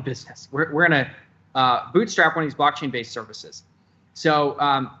want to call it a business. We're going to bootstrap one of these blockchain-based services. So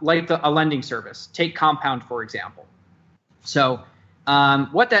like a lending service, take Compound, for example. So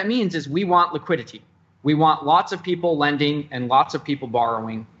what that means is we want liquidity. We want lots of people lending and lots of people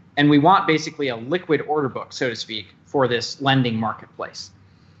borrowing. And we want basically a liquid order book, so to speak, for this lending marketplace.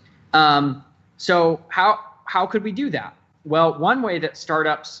 So how could we do that? Well, one way that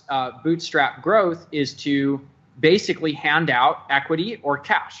startups bootstrap growth is to basically hand out equity or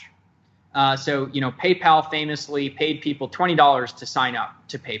cash. So PayPal famously paid people $20 to sign up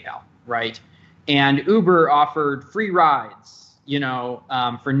to PayPal, right? And Uber offered free rides,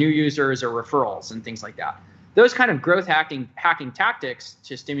 for new users or referrals and things like that. Those kind of growth hacking tactics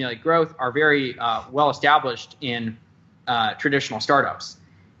to stimulate growth are very well established in traditional startups.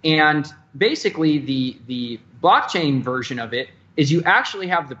 And basically, the blockchain version of it is you actually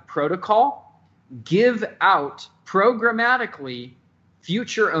have the protocol give out programmatically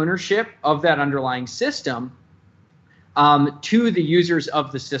future ownership of that underlying system to the users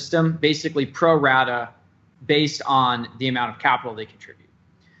of the system, basically pro rata, based on the amount of capital they contribute.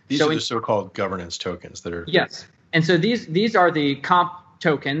 These are the so-called governance tokens that are... Yes. And so these are the comp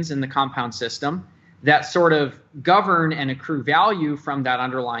tokens in the Compound system that sort of govern and accrue value from that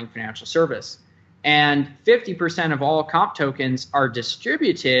underlying financial service. And 50% of all comp tokens are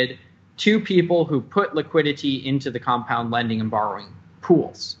distributed to people who put liquidity into the Compound lending and borrowing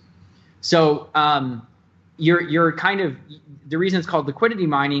pools. So you're kind of, the reason it's called liquidity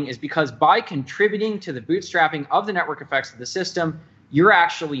mining is because by contributing to the bootstrapping of the network effects of the system, you're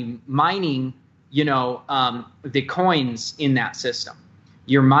actually mining, the coins in that system.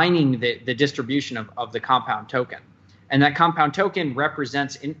 You're mining the distribution of the Compound token. And that Compound token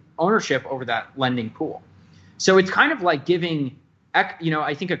represents ownership over that lending pool. So it's kind of like giving,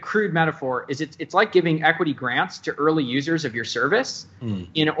 I think a crude metaphor is it's like giving equity grants to early users of your service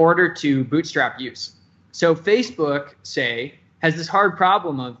in order to bootstrap use. So Facebook, say, has this hard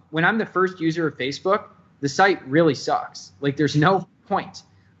problem of when I'm the first user of Facebook, the site really sucks. Like there's no point.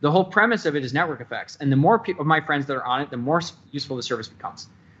 The whole premise of it is network effects. And the more of my friends that are on it, the more useful the service becomes.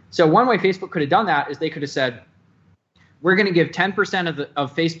 So one way Facebook could have done that is they could have said, we're going to give 10%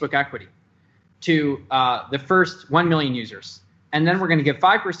 of Facebook equity to the first 1 million users. And then we're going to give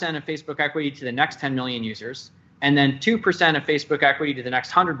 5% of Facebook equity to the next 10 million users. And then 2% of Facebook equity to the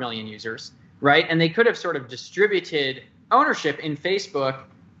next 100 million users, right? And they could have sort of distributed ownership in Facebook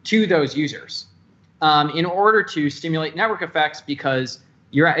to those users in order to stimulate network effects, because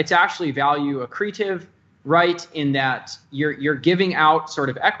it's actually value accretive, right? In that you're giving out sort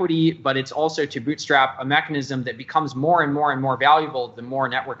of equity, but it's also to bootstrap a mechanism that becomes more and more and more valuable the more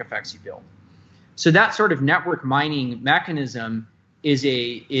network effects you build. So that sort of network mining mechanism is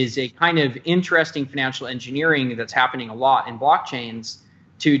a kind of interesting financial engineering that's happening a lot in blockchains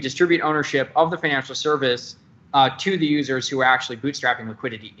to distribute ownership of the financial service to the users who are actually bootstrapping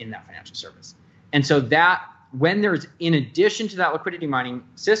liquidity in that financial service. And so that when there's, in addition to that liquidity mining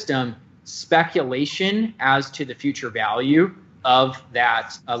system, speculation as to the future value of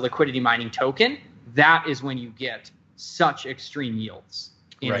that liquidity mining token, that is when you get such extreme yields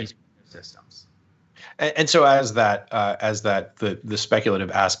in these systems. And so as the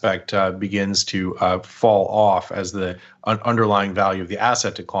speculative aspect begins to fall off, as the underlying value of the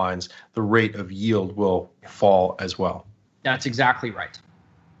asset declines, the rate of yield will fall as well. That's exactly right.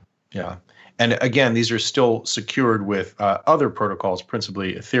 Yeah. And again, these are still secured with other protocols,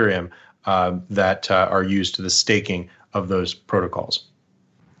 principally Ethereum, that are used to the staking of those protocols.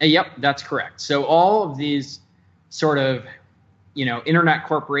 Yep, that's correct. So all of these sort of, internet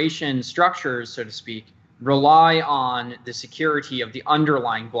corporation structures, so to speak, rely on the security of the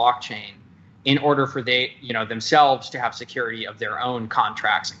underlying blockchain in order for themselves to have security of their own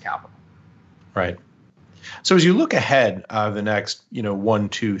contracts and capital. Right. So as you look ahead the next 1,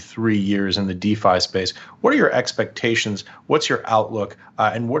 2, 3 years in the DeFi space, what are your expectations? What's your outlook?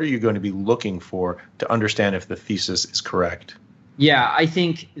 And what are you going to be looking for to understand if the thesis is correct? Yeah, I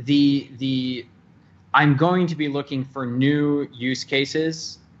think I'm going to be looking for new use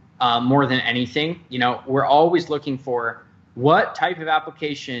cases more than anything. We're always looking for what type of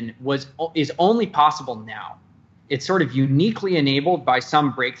application is only possible now. It's sort of uniquely enabled by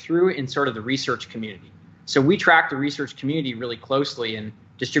some breakthrough in sort of the research community. So we track the research community really closely in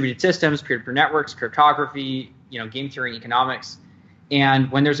distributed systems, peer-to-peer networks, cryptography, game theory, and economics.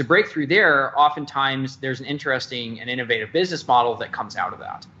 And when there's a breakthrough there, oftentimes there's an interesting and innovative business model that comes out of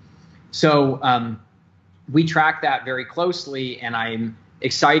that. So we track that very closely, and I'm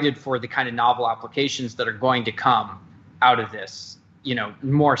excited for the kind of novel applications that are going to come out of this,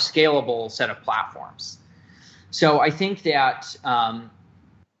 more scalable set of platforms. So I think that,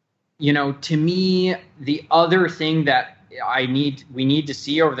 to me, the other thing that we need to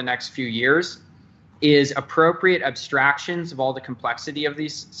see over the next few years is appropriate abstractions of all the complexity of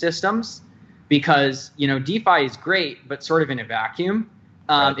these systems, because, DeFi is great, but sort of in a vacuum.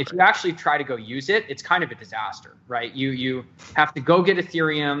 If you actually try to go use it, it's kind of a disaster, right? You have to go get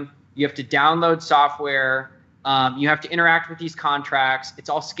Ethereum. You have to download software. You have to interact with these contracts. It's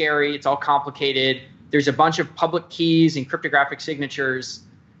all scary. It's all complicated. There's a bunch of public keys and cryptographic signatures.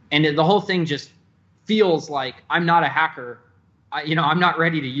 And the whole thing just feels like I'm not a hacker. I'm not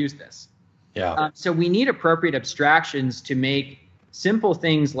ready to use this. Yeah. So we need appropriate abstractions to make simple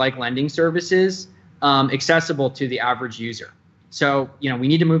things like lending services accessible to the average user. So, we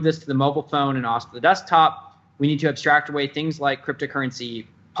need to move this to the mobile phone and also to the desktop. We need to abstract away things like cryptocurrency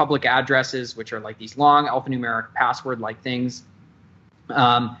public addresses, which are like these long alphanumeric password-like things.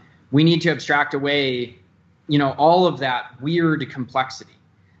 We need to abstract away, all of that weird complexity.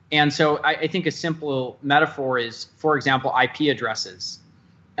 And so I think a simple metaphor is, for example, IP addresses.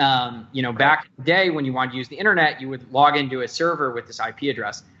 Back in the day when you wanted to use the internet, you would log into a server with this IP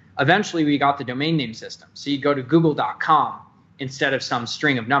address. Eventually, we got the domain name system. So you'd go to google.com instead of some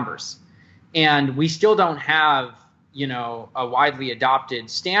string of numbers. And we still don't have, a widely adopted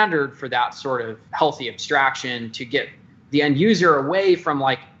standard for that sort of healthy abstraction to get the end user away from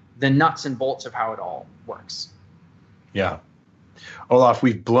like the nuts and bolts of how it all works. Yeah. Olaf,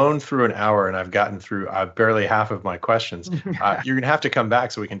 we've blown through an hour and I've gotten through barely half of my questions. You're going to have to come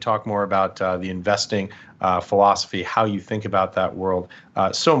back so we can talk more about the investing philosophy, how you think about that world.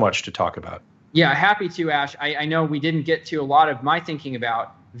 So much to talk about. Yeah, happy to, Ash. I know we didn't get to a lot of my thinking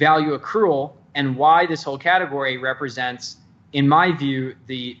about value accrual and why this whole category represents, in my view,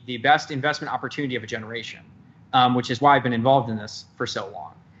 the best investment opportunity of a generation, which is why I've been involved in this for so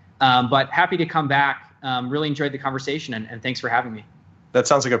long. But happy to come back. Really enjoyed the conversation, and thanks for having me. That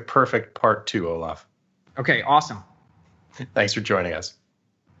sounds like a perfect part 2, Olaf. Okay, awesome. Thanks for joining us.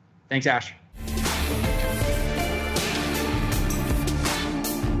 Thanks, Ash.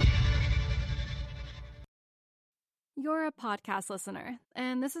 You're a podcast listener,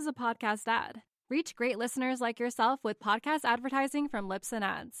 and this is a podcast ad. Reach great listeners like yourself with podcast advertising from Libsyn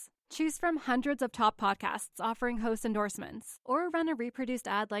Ads. Choose from hundreds of top podcasts offering host endorsements, or run a reproduced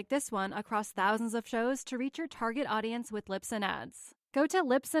ad like this one across thousands of shows to reach your target audience with Libsyn Ads. Go to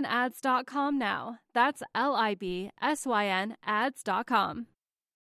libsynads.com now. That's LIBSYN ads.com.